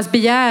 fast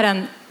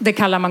begäran Det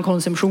kallar man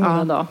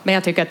konsumtionen då. Men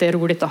jag tycker att det är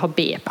roligt att ha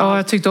B på. Ja,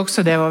 jag tyckte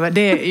också det var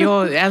det.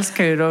 Jag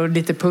älskar ju då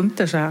lite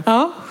punkter så här.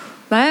 Ja.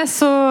 Nej,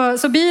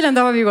 så bilen,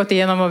 det har vi gått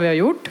igenom vad vi har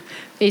gjort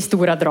i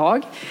stora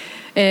drag.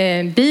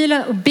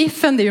 Bilen och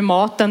biffen, det är ju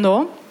maten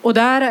då. Och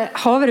där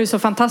har vi det så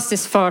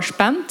fantastiskt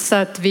förspänt så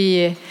att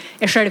vi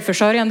är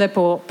självförsörjande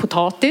på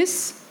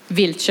potatis,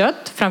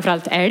 viltkött,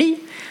 framförallt älg.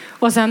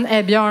 Och sen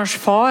är Björns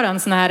far en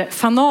sån här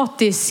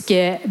fanatisk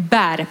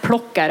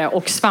bärplockare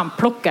och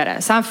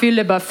svampplockare. Så han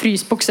fyller bara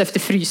frysbox efter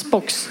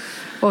frysbox.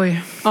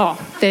 Oj. Ja,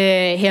 det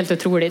är helt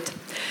otroligt.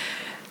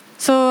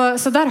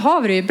 Så där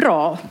har vi det ju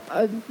bra.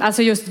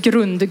 Alltså just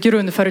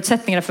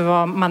grundförutsättningar för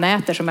vad man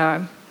äter som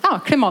är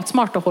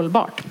klimatsmart och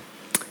hållbart.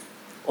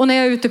 Och när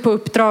jag är ute på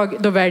uppdrag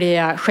då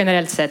väljer jag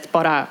generellt sett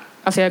bara,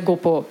 alltså jag går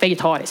på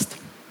vegetariskt.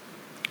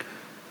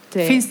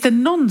 Finns det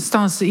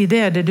någonstans i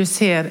det där du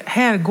ser,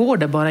 här går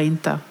det bara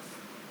inte?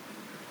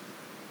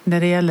 När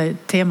det gäller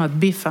temat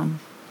biffen.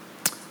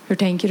 Hur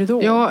tänker du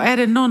då? Ja, är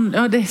det någon...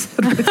 Ja, det är så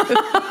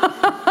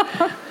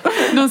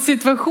någon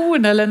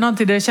situation eller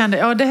någonting där jag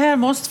kände, det här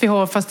måste vi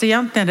ha fast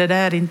egentligen är det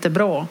där inte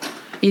bra.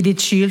 I ditt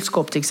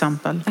kylskåp till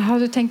exempel. Ja,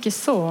 du tänker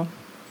så.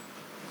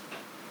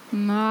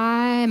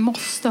 Nej,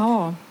 måste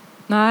ha.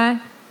 Nej.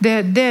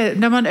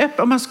 När man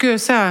om man skulle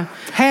säga,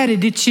 här i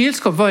ditt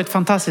kylskåp var ett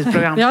fantastiskt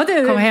program. Ja,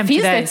 kom hem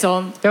finns till dig. Det ett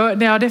sånt?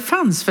 Ja, det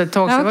fanns för ett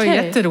tag så det var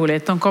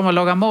jätteroligt. De kom och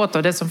lagade mat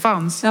av det som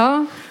fanns.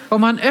 Ja.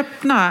 Om man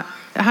öppnar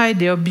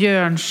Heidi och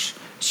Björns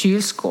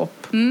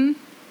kylskåp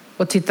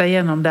och tittar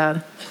igenom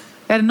där.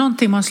 Är det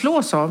någonting man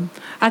slås av?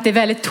 Att det är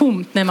väldigt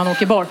tomt när man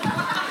åker bort.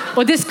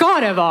 Och det ska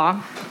det vara.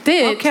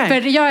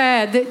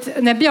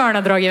 För när Björn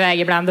har dragit iväg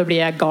ibland då blir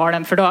jag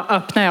galen. För då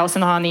öppnar jag och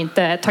sen har han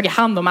inte tagit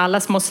hand om alla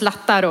små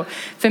slattar.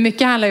 För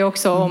mycket handlar ju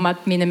också om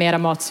att minimera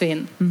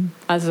matsvinn.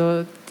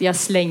 Alltså jag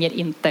slänger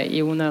inte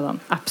i onödan.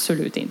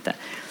 Absolut inte.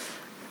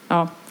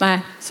 Ja, nej.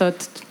 Så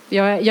att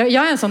jag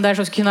är en sån där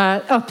som ska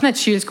kunna öppna ett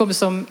kylskåp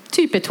som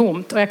typ är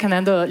tomt. Och jag kan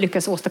ändå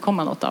lyckas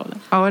åstadkomma något av det.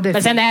 Ja,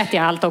 men sen äter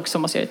jag allt också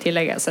måste jag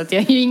tillägga. Så att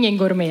jag är ju ingen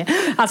gourmet.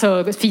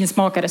 Alltså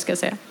finsmakare ska jag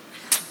säga.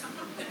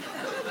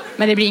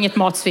 Men det blir inget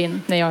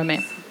matsvinn när jag är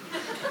med.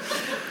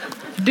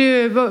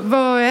 Du,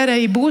 vad är det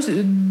i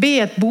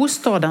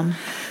bostaden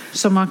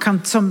som man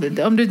kan,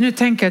 om du nu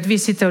tänker att vi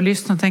sitter och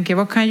lyssnar och tänker,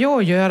 vad kan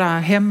jag göra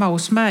hemma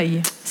hos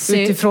mig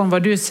utifrån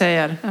vad du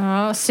säger?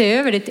 Ja, se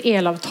över ditt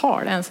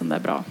elavtal är en sån där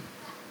bra.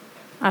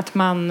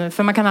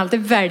 För man kan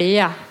alltid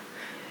välja,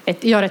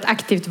 göra ett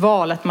aktivt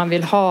val att man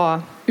vill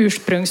ha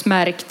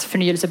ursprungsmärkt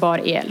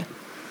förnyelsebar el.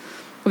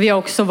 Och vi har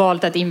också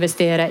valt att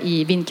investera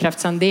i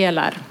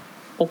vindkraftsandelar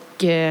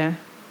och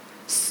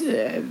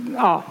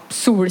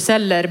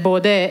solceller,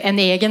 både en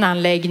egen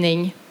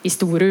anläggning i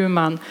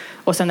Storuman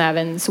och sen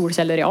även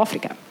solceller i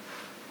Afrika.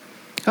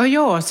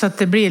 Ja, så att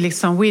det blir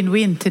liksom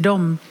win-win till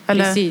dem.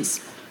 Eller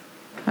precis.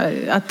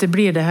 Att det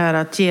blir det här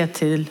att ge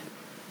till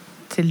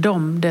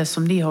dem det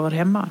som ni har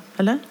hemma,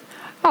 eller?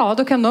 Ja,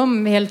 då kan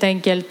de helt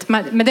enkelt,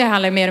 men det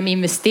handlar mer om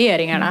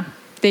investeringarna.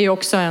 Det är ju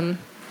också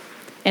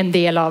en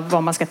del av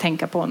vad man ska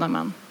tänka på när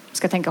man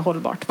ska tänka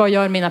hållbart. Vad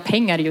gör mina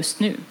pengar just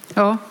nu?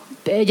 Ja.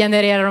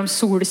 Genererar de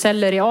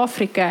solceller i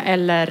Afrika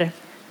eller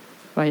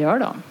vad gör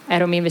de? Är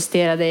de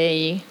investerade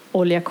i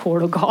olja,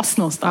 kol och gas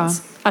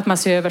någonstans? Ja. Att man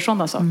ser över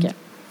sådana saker.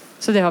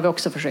 Så det har vi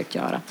också försökt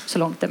göra så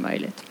långt det är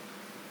möjligt.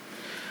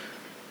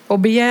 Och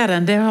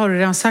begären, det har du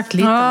redan sagt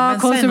lite om. Men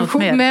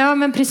konsumtion,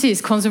 men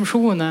precis,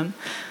 konsumtionen.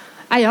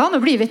 Jag har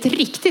nog blivit ett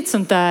riktigt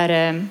sånt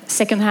där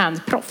second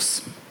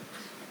hand-proffs.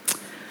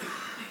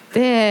 Det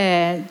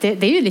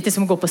är ju lite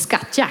som att gå på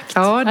skattjakt.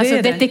 Ja, alltså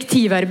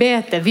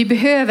detektivarbete. Vi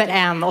behöver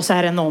en och så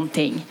är det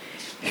någonting.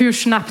 Hur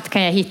snabbt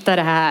kan jag hitta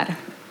det här?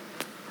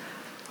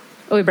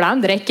 Och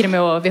ibland räcker det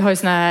med att vi har ju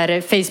såna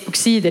här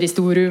Facebook-sidor i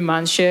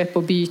Storuman, köp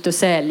och byt och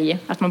sälj.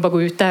 Att man bara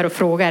går ut där och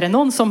frågar, är det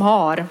någon som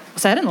har? Och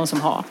så är det någon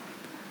som har.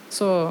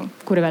 Så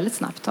går det väldigt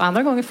snabbt. Och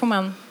andra gånger får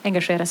man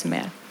engagera sig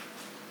mer.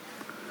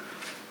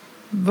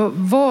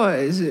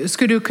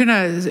 Skulle du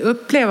kunna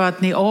uppleva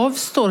att ni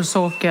avstår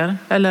saker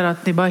eller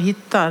att ni bara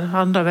hittar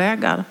andra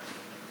vägar?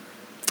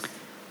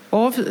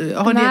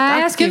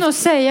 Nej, jag skulle nog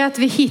säga att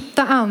vi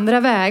hittar andra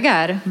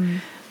vägar.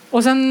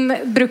 Och sen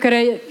brukar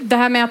det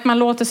här med att man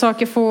låter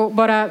saker få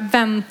bara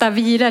vänta,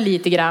 vila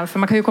lite grann. För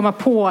man kan ju komma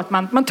på att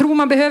man tror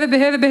man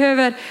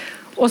behöver.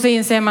 Och så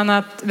inser man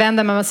att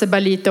vänder man sig bara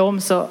lite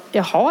om så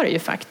jag har ju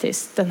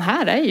faktiskt. Den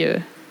här är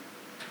ju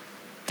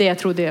det jag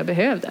trodde jag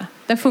behövde.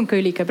 Den funkar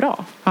ju lika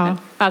bra. Ja.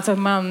 Alltså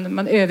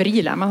man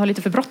överilar, man har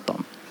lite för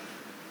bråttom.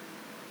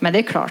 Men det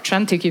är klart,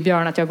 sen tycker ju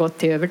Björn att jag har gått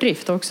till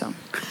överdrift också.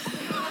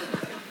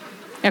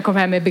 Jag kom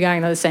hem med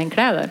begagnade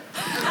sängkläder.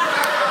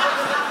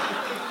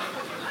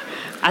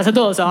 Alltså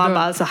då sa han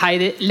bara, så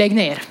Heidi, lägg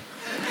ner.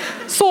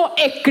 Så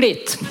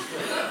äckligt!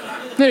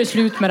 Nu är det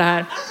slut med det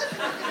här.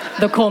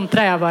 Då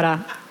kontrar jag bara,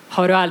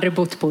 har du aldrig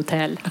bott på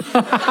hotell?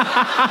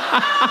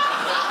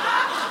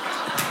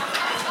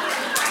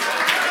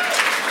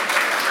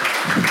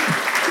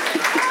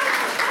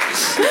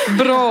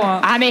 Bra.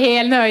 Han är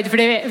helt nöjd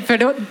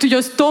för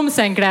just de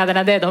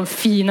sängkläderna, det är de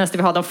finaste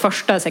vi har, de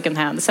första second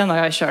hand. Sen har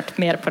jag kört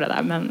mer på det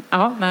där, men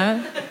ja,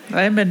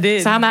 nej men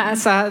det...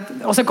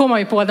 och så kommer man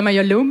ju på när man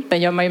gör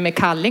lumpen, gör man ju med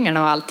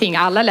kallingarna och allting.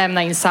 Alla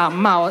lämnar in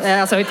samma,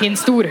 alltså till en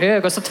stor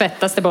hög, och så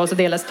tvättas det bara och så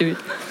delas det ut.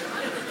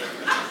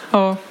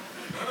 Ja.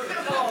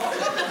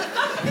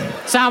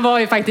 Så han var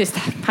ju faktiskt,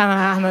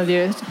 han hade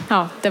ju,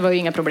 ja, det var ju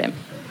inga problem.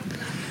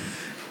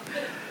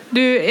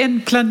 Du,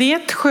 en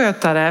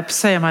planetskötare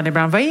säger man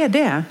ibland. Vad är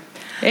det?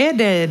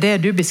 Är det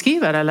du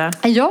beskriver eller?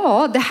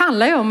 Ja, det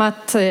handlar ju om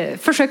att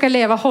försöka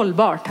leva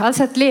hållbart.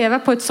 Alltså att leva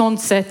på ett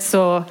sådant sätt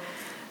så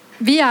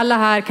vi alla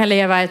här kan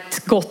leva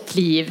ett gott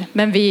liv.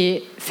 Men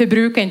vi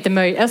förbrukar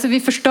inte alltså vi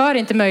förstör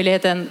inte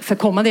möjligheten för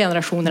kommande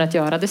generationer att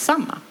göra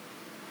detsamma.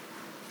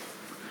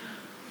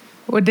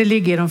 Och det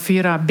ligger i de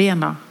 4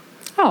 benen?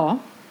 Ja.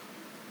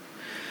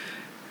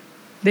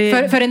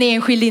 För en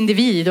enskild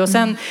individ. Och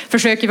sen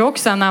försöker vi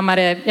också anamma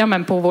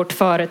det på vårt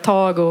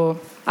företag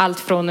och allt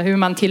från hur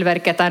man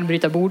tillverkar ett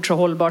armbrytarbord så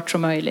hållbart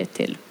som möjligt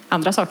till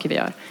andra saker vi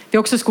gör. Vi är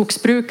också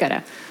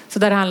skogsbrukare. Så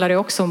där handlar det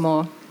också om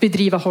att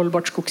bedriva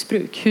hållbart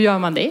skogsbruk. Hur gör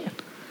man det?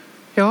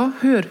 Ja,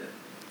 hur?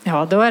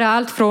 Ja, då är det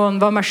allt från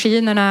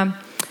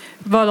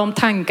vad de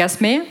tankas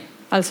med.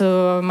 Alltså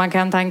man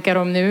kan tanka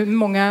dem nu,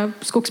 många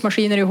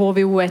skogsmaskiner i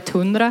HVO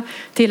 100,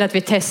 till att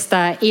vi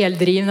testar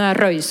eldrivna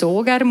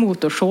röjsågar,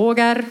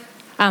 motorsågar,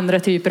 andra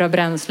typer av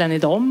bränslen i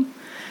dem.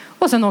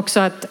 Och sen också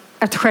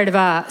att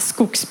själva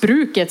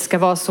skogsbruket ska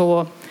vara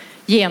så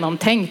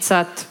genomtänkt så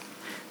att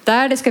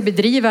där det ska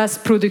bedrivas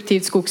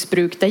produktivt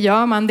skogsbruk, där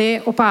gör man det,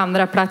 och på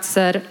andra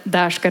platser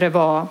där ska det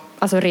vara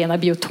alltså rena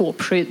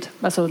biotopskydd,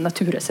 alltså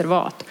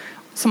naturreservat.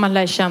 Så man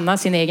lär känna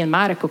sin egen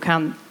mark och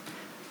kan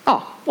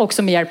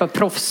också med hjälp av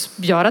proffs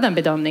göra den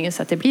bedömningen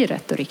så att det blir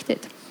rätt och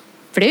riktigt.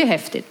 För det är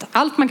häftigt.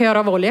 Allt man kan göra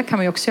av olja kan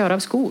man ju också göra av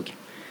skog.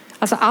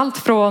 Alltså allt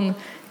från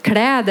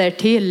kläder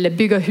till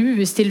bygga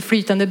hus, till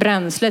flytande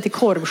bränsle, till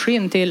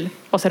korvskinn, till,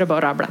 och så är det bara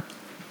att rabbla.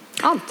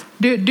 Allt.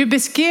 Du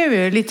beskrev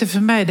ju lite för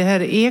mig det här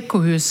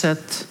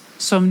ekohuset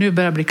som nu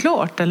börjar bli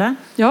klart, eller?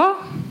 Ja.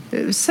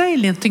 Säg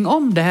någonting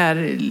om det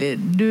här.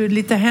 Du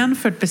lite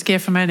hänfört beskrev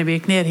för mig när vi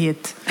gick ner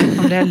hit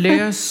om det här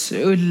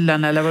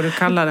lösullen eller vad du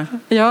kallar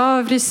det.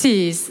 Ja,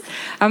 precis.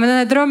 Ja, men den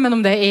här drömmen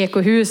om det här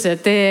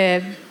ekohuset,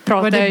 det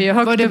pratar jag ju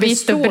högt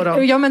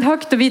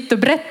och vitt och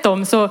brett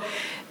om. Så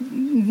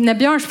när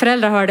Björns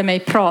föräldrar hörde mig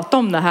prata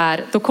om det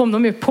här, då kom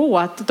de ju på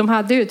att de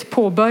hade ju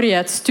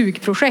påbörjat ett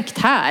stugprojekt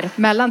här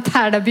mellan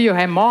Tärnaby och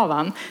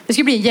Hemavan. Det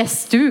skulle bli en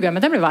gäststuga,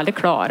 men den blev aldrig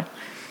klar.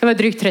 Det var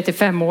drygt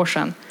 35 år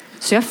sedan.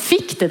 Så jag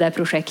fick det där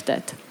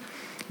projektet.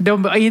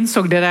 De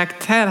insåg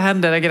direkt, här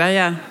händer det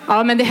grejer.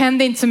 Ja, men det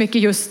hände inte så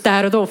mycket just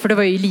där och då, för det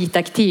var ju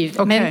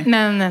elitaktiv. Okay.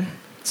 Men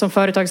som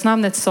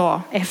företagsnamnet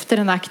sa, efter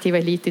den aktiva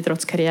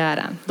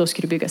elitidrottskarriären, då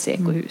skulle det byggas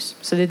ekohus.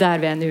 Så det är där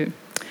vi är nu.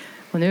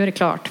 Och nu är det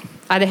klart.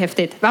 Ja, det är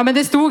häftigt. Ja, men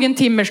det stod en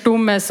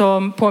timmerstomme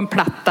som på en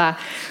platta.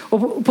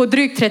 Och på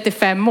drygt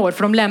 35 år,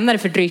 för de lämnade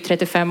för drygt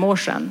 35 år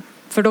sedan.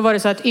 För då var det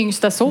så att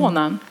yngsta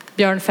sonen,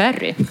 Björn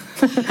Ferry,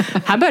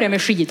 han började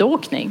med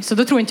skidåkning. Så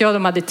då tror inte jag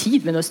de hade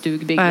tid med något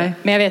stugbygge. Nej.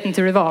 Men jag vet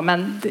inte hur det var.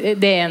 Men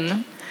det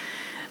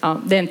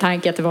är en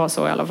tanke att det var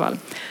så i alla fall.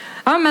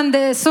 Ja,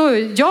 men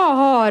så jag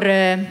har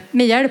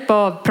med hjälp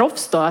av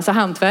proffs då, alltså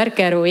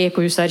hantverkare och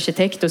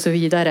ekohusarkitekt och så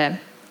vidare,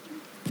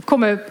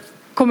 kommer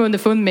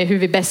underfund med hur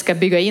vi bäst ska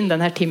bygga in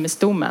den här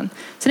timmerstommen.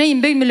 Så den är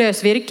inbyggd med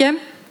lösvirke,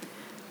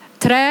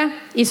 trä,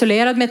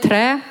 isolerad med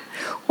trä,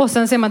 och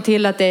sen ser man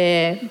till att det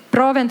är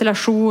bra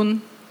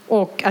ventilation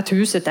och att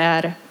huset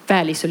är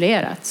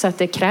välisolerat så att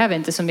det kräver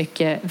inte så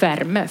mycket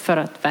värme för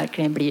att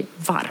verkligen bli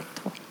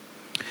varmt.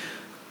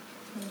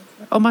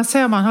 Om man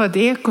säger att man har ett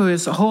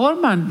ekohus, har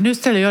man, nu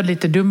ställer jag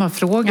lite dumma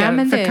frågor,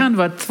 ja, för det kan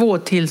vara 2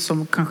 till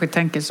som kanske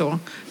tänker så,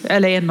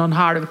 eller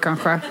 1,5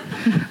 kanske.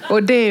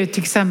 Och det är ju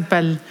till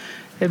exempel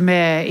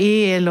med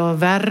el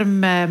och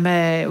värme,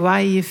 med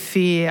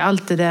wifi,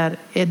 allt det där.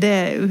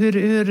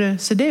 Hur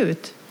ser det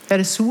ut? Är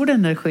det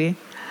solenergi?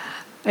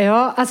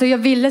 Ja, alltså jag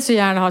ville så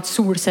gärna ha ett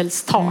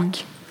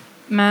solcellstak.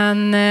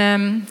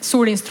 Men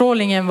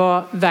solinstrålningen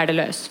var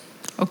värdelös.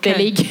 Okay. Det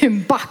ligger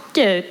en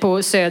backe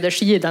på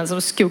södersidan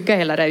som skuggar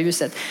hela det här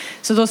huset.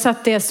 Så då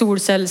satte jag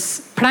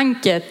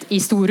solcellsplanket i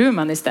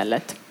storrumman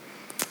istället.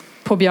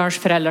 På Björns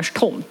föräldrars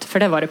tomt, för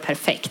det var det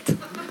perfekt.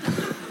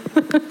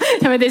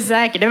 Ja, men det är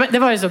säkert, det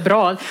var ju så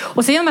bra.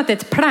 Och sen att det är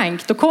ett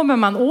plank, då kommer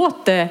man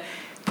åt det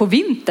på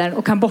vintern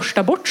och kan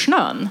borsta bort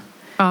snön.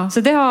 Ja. Så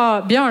det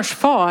har Björns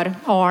far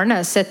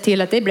Arne sett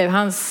till att det blev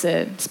hans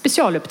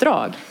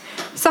specialuppdrag.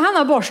 Så han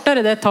har borstat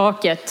det där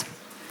taket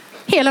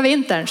hela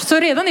vintern. Så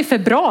redan i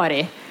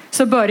februari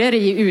så började det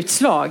ge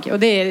utslag. Och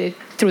det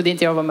trodde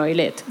inte jag var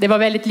möjligt. Det var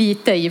väldigt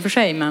lite i och för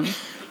sig.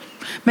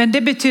 Men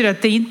det betyder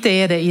att det inte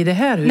är det i det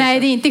här huset? Nej,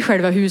 det är inte i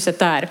själva huset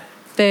där.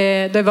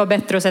 Det var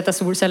bättre att sätta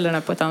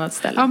solcellerna på ett annat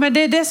ställe. Ja, men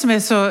det är det som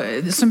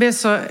är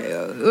så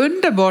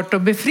underbart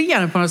och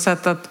befriande på något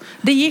sätt. Att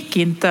det gick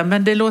inte,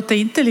 men det låter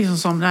inte liksom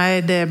som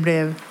nej, det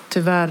blev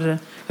tyvärr.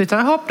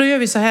 Utan hopp, då gör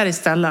vi så här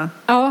istället.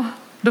 Ja,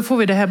 Då får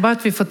vi det här, bara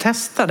att vi får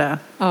testa det.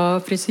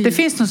 Ja, precis. Det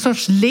finns någon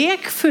sorts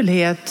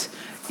lekfullhet,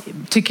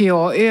 tycker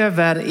jag,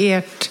 över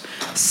ert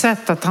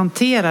sätt att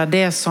hantera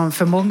det som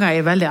för många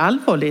är väldigt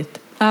allvarligt.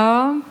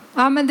 Ja,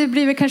 men det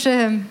blir väl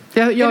kanske...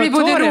 det blir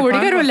både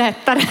roligare och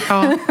lättare.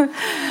 Ja.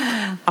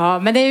 Ja,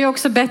 men det är ju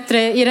också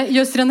bättre,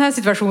 just i den här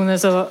situationen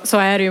så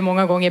är det ju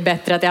många gånger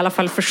bättre att i alla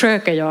fall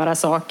försöka göra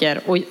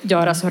saker och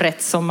göra så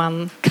rätt som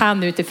man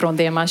kan utifrån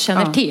det man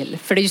känner till.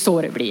 För det är ju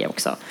så det blir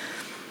också.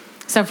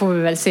 Sen får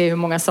vi väl se hur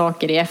många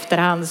saker i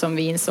efterhand som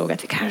vi insåg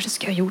att vi kanske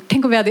skulle ha gjort.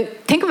 Tänk om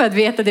vi hade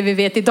vetat det vi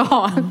vet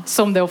idag,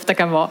 som det ofta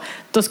kan vara.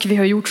 Då skulle vi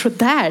ha gjort så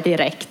där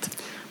direkt.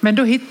 Men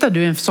då hittar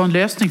du en sån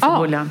lösning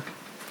förmodligen.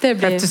 Det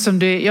blir... Eftersom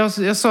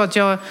jag sa att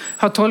jag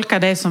har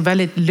tolkat dig som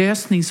väldigt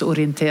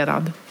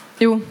lösningsorienterad.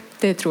 Jo,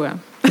 det tror jag.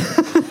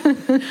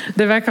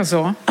 Det verkar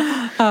så.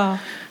 Ja.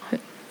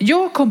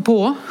 Jag kom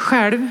på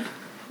själv,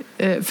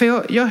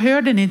 för jag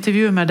hörde en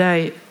intervju med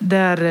dig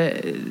där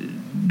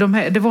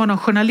det var någon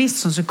journalist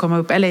som skulle komma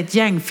upp, eller ett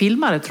gäng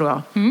filmare tror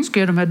jag,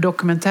 skulle göra de här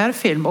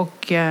dokumentärfilm,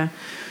 och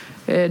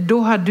då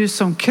hade du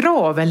som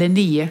krav, eller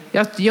ni,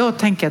 jag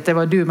tänker att det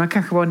var du, men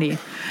kanske var ni,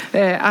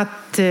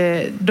 att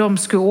de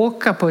skulle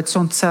åka på ett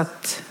sånt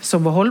sätt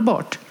som var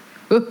hållbart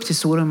upp till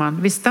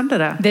Storuman. Visst stämde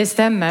det? Det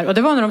stämmer. Och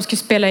det var när de skulle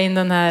spela in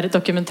den här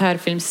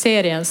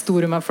dokumentärfilmserien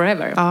Storuman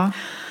Forever. Ja.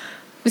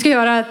 Vi ska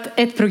göra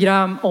ett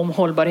program om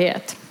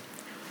hållbarhet.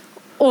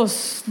 Och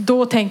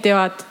då tänkte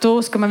jag att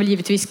då ska man väl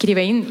givetvis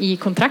skriva in i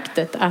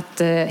kontraktet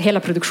att hela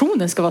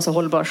produktionen ska vara så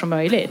hållbar som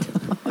möjligt.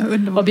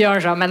 Och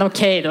Björn sa, men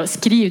okej då,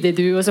 skriv det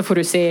du och så får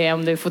du se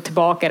om du får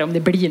tillbaka det, om det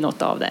blir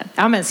något av det.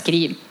 Ja, men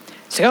skriv.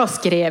 Så jag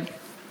skrev.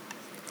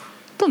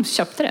 De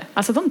köpte det.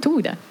 Alltså de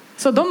tog det.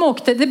 Så de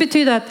åkte, det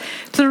betyder att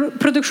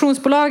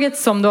produktionsbolaget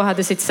som då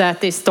hade sitt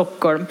säte i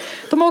Stockholm,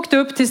 de åkte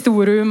upp till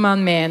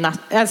Storuman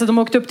de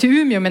åkte upp till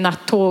Umeå med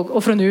nattåg,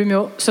 och från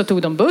Umeå så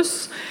tog de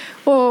buss.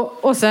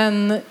 Och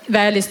sen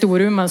väl i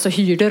Storuman så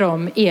hyrde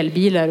de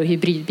elbilar och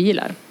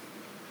hybridbilar.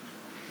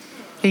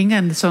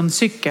 Ingen sån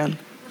cykel?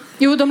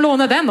 Jo, de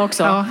lånade den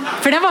också. Ja.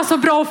 För den var så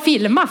bra att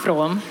filma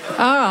från.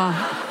 Ja,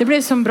 det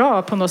blev så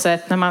bra på något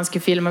sätt när man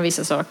skulle filma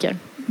vissa saker.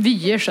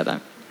 Vyer sådär.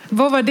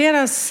 Vad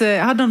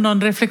var hade de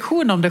någon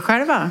reflektion om det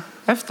själva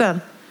efter?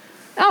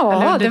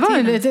 Ja, det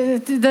var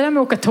det där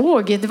med att åka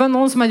tåg. Det var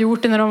någon som hade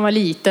gjort det när de var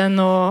liten.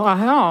 Och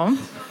ja,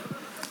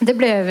 det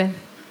blev...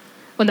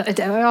 Och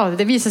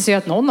det visade sig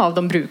att någon av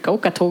dem brukar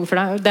åka tåg,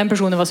 för den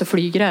personen var så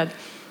flygrädd.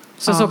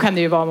 Så kan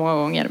det ju vara många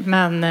gånger.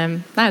 Men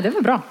nej, det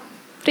var bra.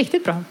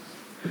 Riktigt bra.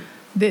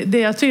 Det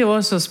jag tycker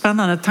var så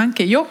spännande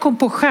tanke. Jag kom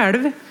på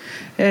själv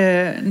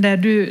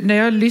när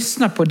jag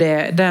lyssnade på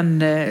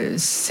den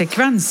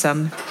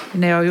sekvensen,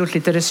 när jag har gjort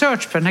lite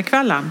research på den här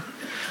kvällen,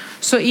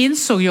 så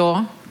insåg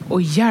jag,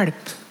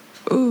 hjälp.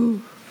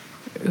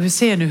 Hur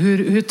ser ni,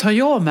 hur tar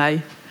jag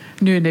mig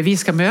nu när vi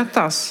ska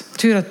mötas?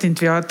 Tur att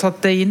inte vi har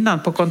tagit det innan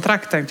på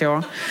kontrakt, tänkte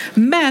jag.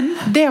 Men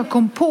det jag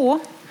kom på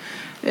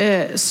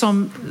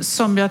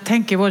som jag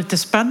tänker var lite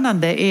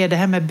spännande är det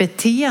här med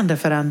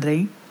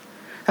beteendeförändring.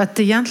 Att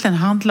det egentligen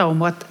handlar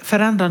om att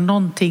förändra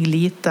någonting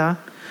lite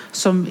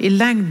som i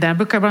längden, jag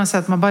brukar bara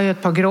säga att man bara gör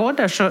ett par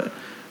grader så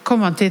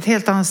kommer man till ett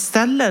helt annat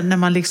ställe. När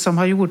man liksom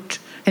har gjort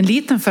en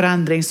liten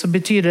förändring så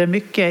betyder det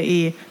mycket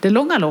i det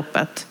långa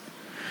loppet.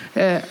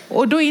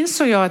 Och då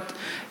insåg jag att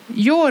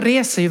jag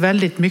reser ju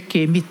väldigt mycket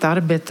i mitt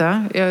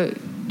arbete.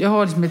 Jag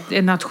har liksom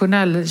en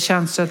nationell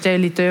tjänst så att jag är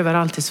lite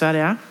överallt i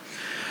Sverige.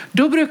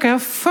 Då brukar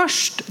jag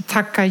först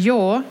tacka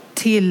ja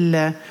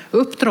till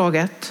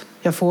uppdraget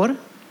jag får.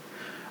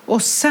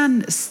 Och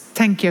sen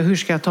tänker jag, hur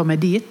ska jag ta mig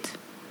dit?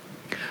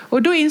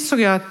 Och då insåg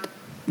jag att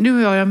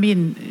nu har jag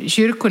min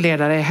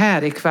kyrkoledare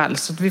här ikväll,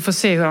 så att vi får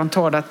se hur han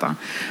tar detta.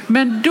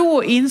 Men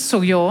då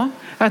insåg jag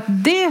att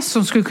det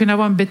som skulle kunna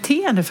vara en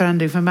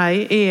beteendeförändring för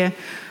mig är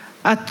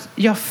att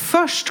jag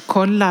först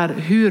kollar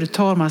hur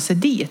tar man sig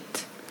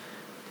dit.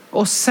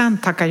 Och sen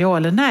tackar ja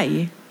eller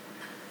nej.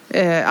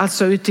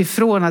 Alltså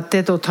utifrån att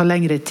det då tar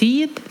längre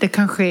tid. Det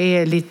kanske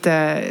är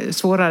lite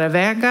svårare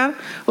vägar.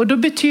 Och då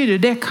betyder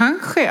det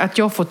kanske att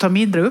jag får ta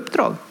mindre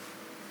uppdrag.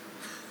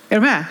 Är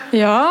du med?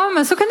 Ja,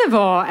 men så kan det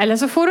vara. Eller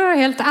så får du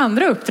helt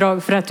andra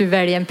uppdrag för att du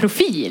väljer en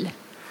profil.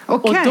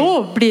 Okay. Och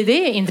då blir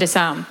det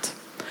intressant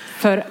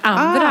för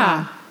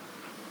andra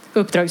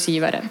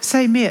uppdragsgivare.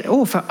 Säg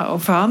mer.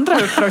 För andra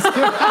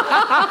uppdragsgivare.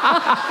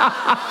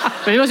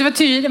 Det måste vara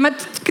tydligt. Man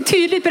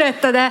tydligt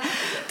berätta det.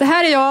 Det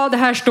här är jag, det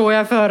här står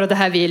jag för och det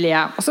här vill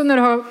jag. Och så när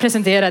du har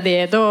presenterat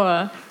det, då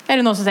är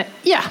det någon som säger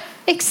ja,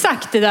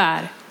 exakt det där.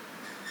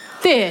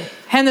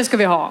 Henne ska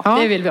vi ha. Ja,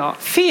 det vill vi ha.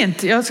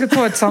 Fint. Jag ska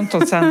ta ett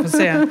samtal sen och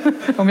se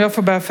om jag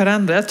får börja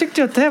förändra. Jag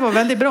tyckte att det här var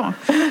väldigt bra.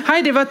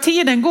 Heidi, vad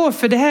tiden går,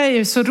 för det här är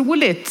ju så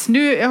roligt.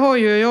 Nu har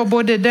ju jag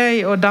både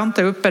dig och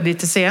Dante uppe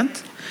lite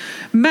sent.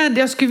 Men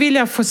jag skulle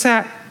vilja få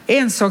säga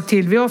en sak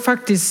till. Vi har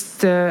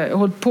faktiskt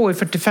hållit på i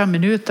 45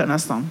 minuter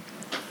nästan.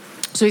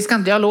 Så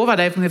jag lovar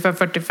dig ungefär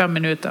 45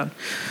 minuter.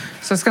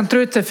 Så jag ska inte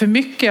dra ut det för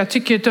mycket. Jag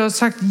tycker att du har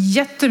sagt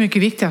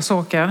jättemycket viktiga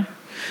saker.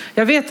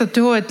 Jag vet att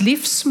du har ett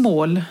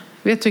livsmål.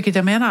 Vet du vilket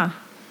jag menar?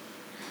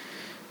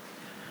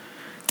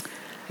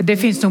 Det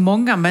finns nog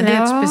många, men det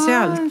är ett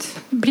speciellt.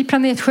 Bli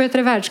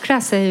planetskötare i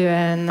världsklass är ju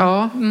en...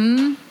 Ja,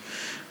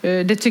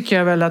 det tycker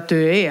jag väl att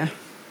du är.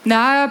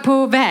 Nej,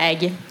 på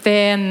väg. Det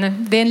är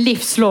en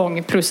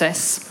livslång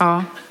process.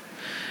 Ja.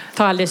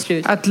 Tar aldrig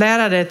slut. Att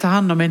lära dig ta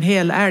hand om en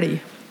hel älg.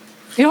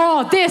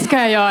 Ja, det ska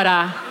jag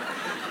göra.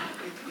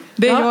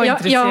 Det är jag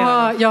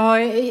intresserad. Jag har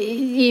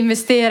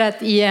investerat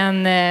i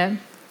en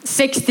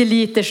 60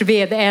 liters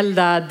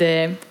vedeldad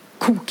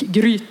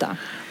kokgryta.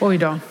 Oj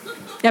då.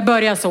 Jag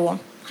börjar så.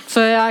 Så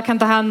jag kan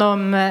ta hand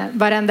om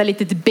varenda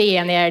litet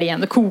ben i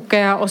älgen. Då kokar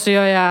jag och så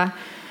gör jag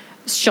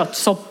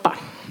köttsoppa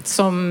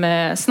som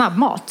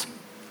snabbmat.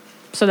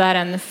 Så där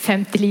en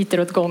 50 liter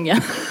åt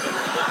gången.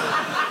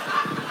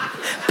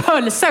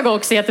 Pölsa går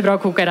också jättebra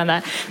att koka den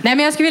där. Nej,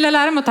 men jag skulle vilja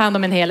lära mig att ta hand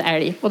om en hel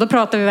älg. Och då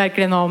pratar vi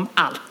verkligen om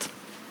allt.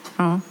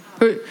 Ja.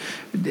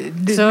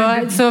 Så jag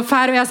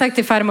har sagt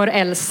till farmor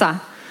Elsa,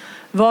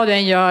 vad du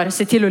än gör,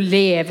 se till att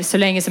leva så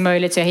länge som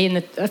möjligt så jag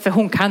hinner, för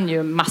hon kan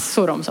ju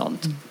massor om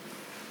sånt.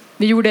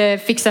 Vi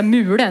fixa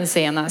mulen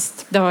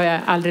senast. Det har jag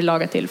aldrig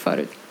lagat till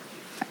förut.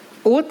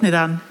 Åt ni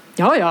den?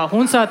 Ja,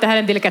 hon sa att det här är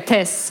en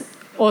delikatess.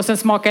 Och sen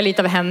smakade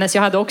lite av hennes.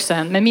 Jag hade också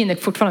en, men min är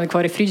fortfarande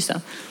kvar i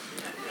frysen.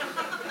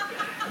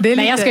 Det är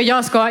men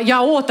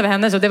jag åt av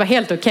hennes och det var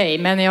helt okej.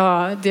 Men jag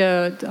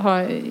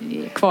har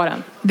kvar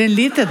den. Det är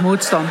litet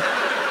motstånd.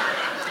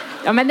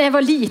 Ja, men det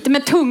var lite.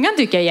 Men tungan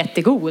tycker jag är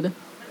jättegod.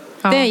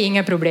 Ja. Det är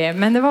inga problem.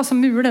 Men det var som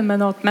mulen med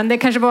något. Men det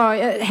kanske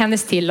var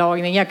hennes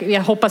tillagning.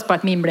 Jag hoppas på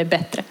att min blev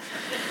bättre.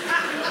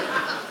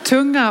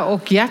 Tunga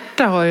och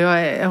hjärta har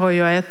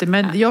jag ätit.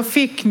 Men jag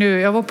fick nu,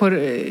 jag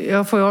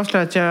får ju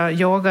avslöja att jag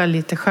jagar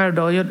lite själv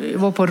då. Jag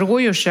var på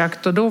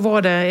rådjursjakt och då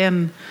var det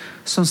en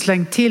som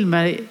slängde till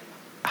mig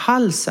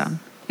halsen.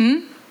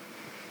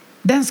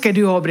 Den ska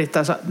du ha,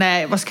 Britta. Så,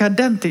 nej, vad ska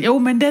den till? Jo,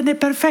 men den är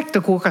perfekt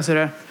att koka, så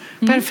det.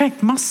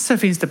 Perfekt, massor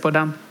finns det på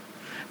den.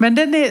 Men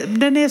den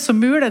är som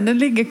mulen, den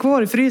ligger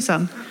kvar i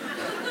frysen.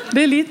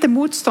 Det är lite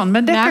motstånd,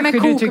 men det kanske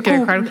du tycker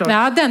är självklart.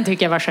 Ja, den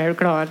tycker jag var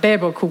självklar. Det är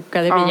bara att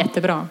koka, det blir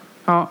jättebra.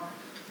 Ja,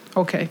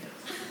 okej.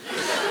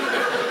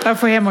 Jag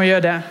får hem och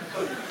göra det.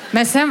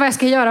 Men sen vad jag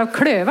ska göra av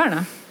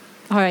klövarna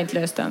har jag inte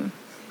löst än.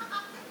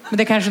 Men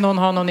det kanske någon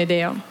har någon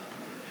idé om.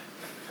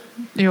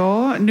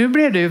 Ja, nu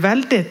blev det ju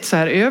väldigt så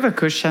här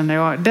överkurs, känner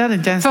jag. Det är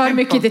inte ens för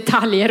mycket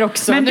detaljer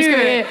också. Men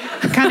du,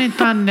 kan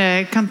inte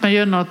man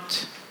göra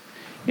något,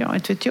 ja,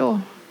 inte vet jag,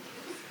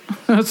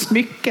 något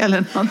smycke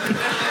eller någonting?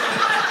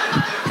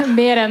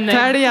 Mer än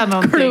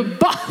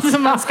klubba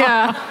som man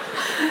ska...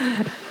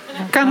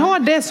 Kan ha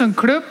det som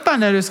klubba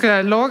när du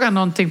ska laga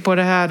någonting på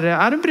det här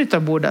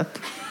armbrytarbordet.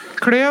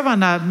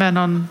 Klövarna med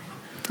någon...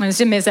 Det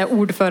ser mer så här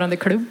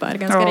ordförandeklubbar.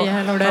 Ganska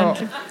rejäla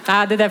ordentligt.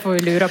 Ja, det där får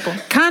vi lura på.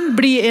 Kan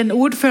bli en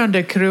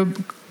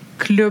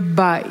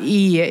ordförandeklubba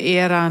i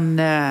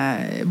eran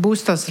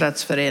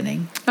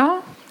bostadsrättsförening.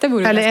 Ja, det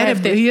vore eller är det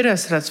häftigt.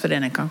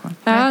 Hyresrättsförening kanske?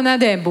 Ja, nej,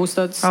 det är en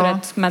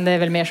bostadsrätt. Men det är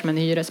väl mer som en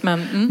hyres.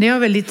 Men, Ni har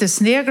väl lite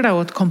snegla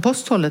åt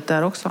komposthållet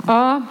där också?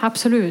 Ja,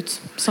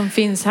 absolut. Som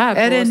finns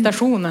här på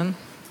stationen.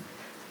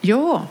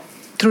 Ja,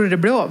 tror du det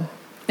blir av?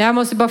 Jag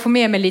måste bara få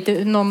med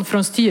mig någon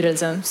från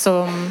styrelsen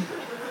som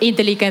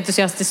inte är lika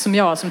entusiastisk som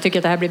jag, som tycker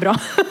att det här blir bra.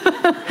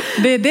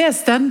 Det är det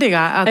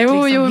ständiga. Att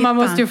jo, man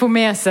måste ju få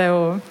med sig.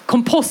 Och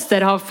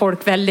komposter har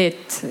folk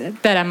väldigt,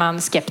 där är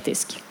man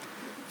skeptisk.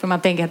 För man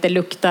tänker att det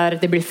luktar,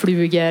 det blir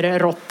flugor,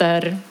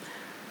 råttor.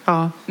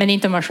 Ja. Men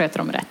inte om man sköter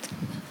dem rätt.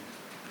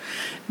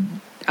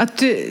 Att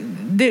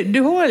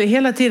du har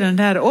hela tiden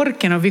den här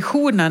orken och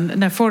visionen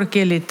när folk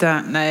är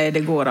lite, nej det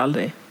går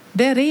aldrig.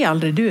 Det är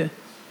aldrig du.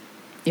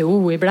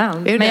 Jo,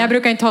 ibland. Men jag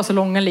brukar inte ha så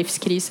långa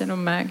livskriser,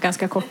 de är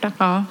ganska korta.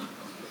 Ja,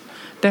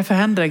 därför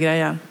händer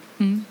grejer.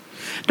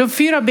 De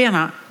 4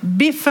 benen,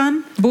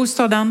 biffen,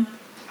 bostaden,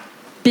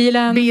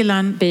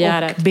 bilen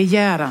begäret. Och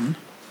begäran.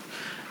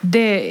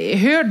 Det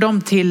hör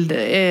de till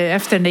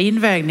efter den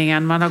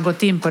invägningen man har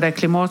gått in på det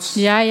klimat...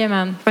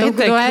 Jajamän. Vad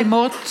heter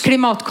det?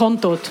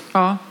 Klimatkontot.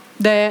 Ja.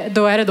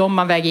 Då är det de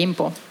man väger in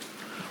på.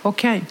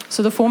 Okej.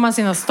 Så då får man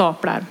sina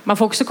staplar. Man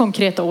får också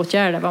konkreta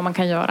åtgärder vad man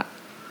kan göra.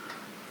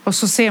 Och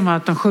så ser man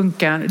att de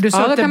sjunker. Du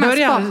sa att det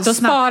börjar då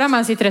sparar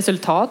man sitt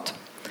resultat.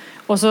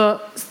 Och så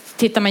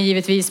tittar man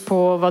givetvis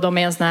på vad de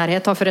i ens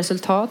närhet har för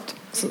resultat.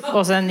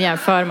 Och sen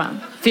jämför man.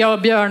 För jag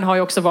och Björn har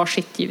ju också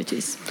varsitt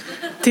givetvis.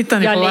 Tittar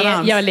ni på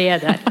varandra? Jag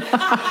leder.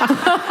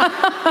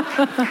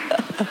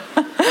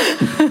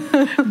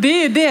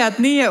 Det är det att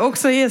ni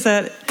också är så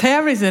här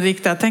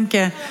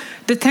tävlingsinriktade.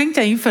 Det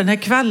tänkte jag inför den här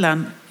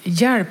kvällen.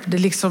 Hjälp, det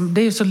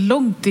är ju så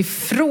långt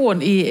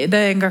ifrån i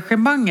det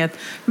engagemanget.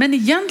 Men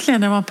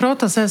egentligen när man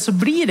pratar så här så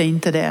blir det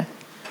inte det.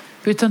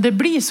 Utan det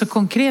blir så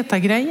konkreta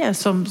grejer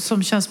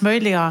som känns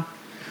möjliga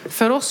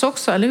för oss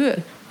också, eller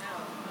hur?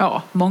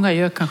 Ja, många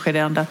gör kanske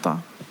redan detta.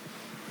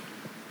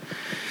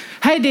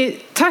 Heidi,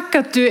 tack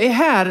att du är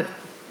här.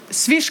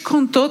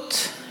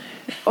 Swishkontot.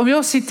 Om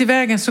jag sitter i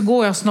vägen så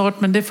går jag snart,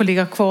 men det får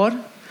ligga kvar.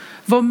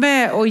 Var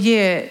med och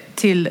ge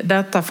till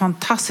detta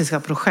fantastiska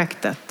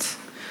projektet.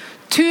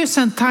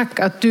 Tusen tack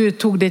att du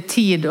tog dig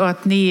tid och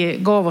att ni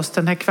gav oss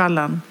den här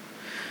kvällen.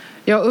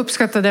 Jag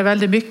uppskattar det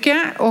väldigt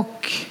mycket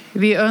och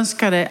vi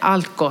önskar dig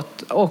allt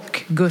gott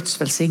och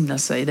Guds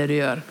välsignelse i det du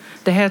gör.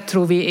 Det här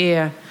tror vi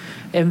är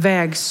en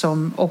väg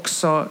som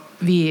också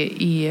vi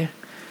i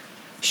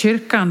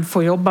kyrkan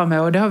får jobba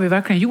med, och det har vi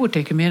verkligen gjort i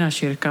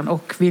Equmeniakyrkan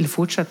och vill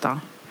fortsätta.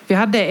 Vi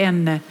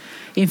hade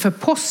inför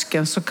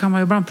påsken så kan man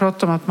ju ibland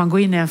prata om att man går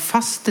in i en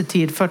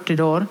fastetid 40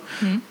 dagar.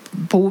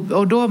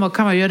 Och då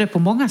kan man göra det på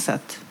många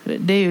sätt.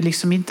 Det är ju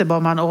liksom inte bara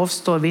man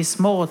avstår viss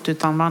mat,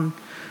 utan man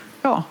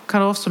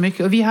kan avstå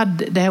mycket. Och vi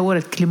hade det här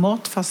året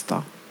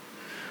klimatfasta.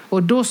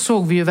 Och då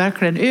såg vi ju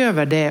verkligen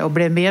över det och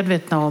blev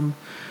medvetna om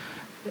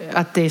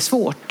att det är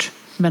svårt,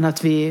 men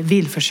att vi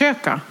vill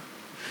försöka.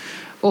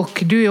 Och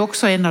du är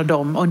också en av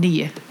dem, och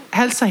ni.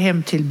 Hälsa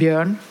hem till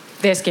Björn.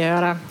 Det ska jag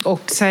göra.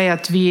 Och säga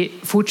att vi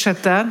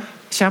fortsätter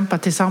kämpa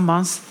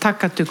tillsammans.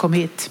 Tack att du kom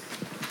hit.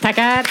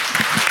 Tackar.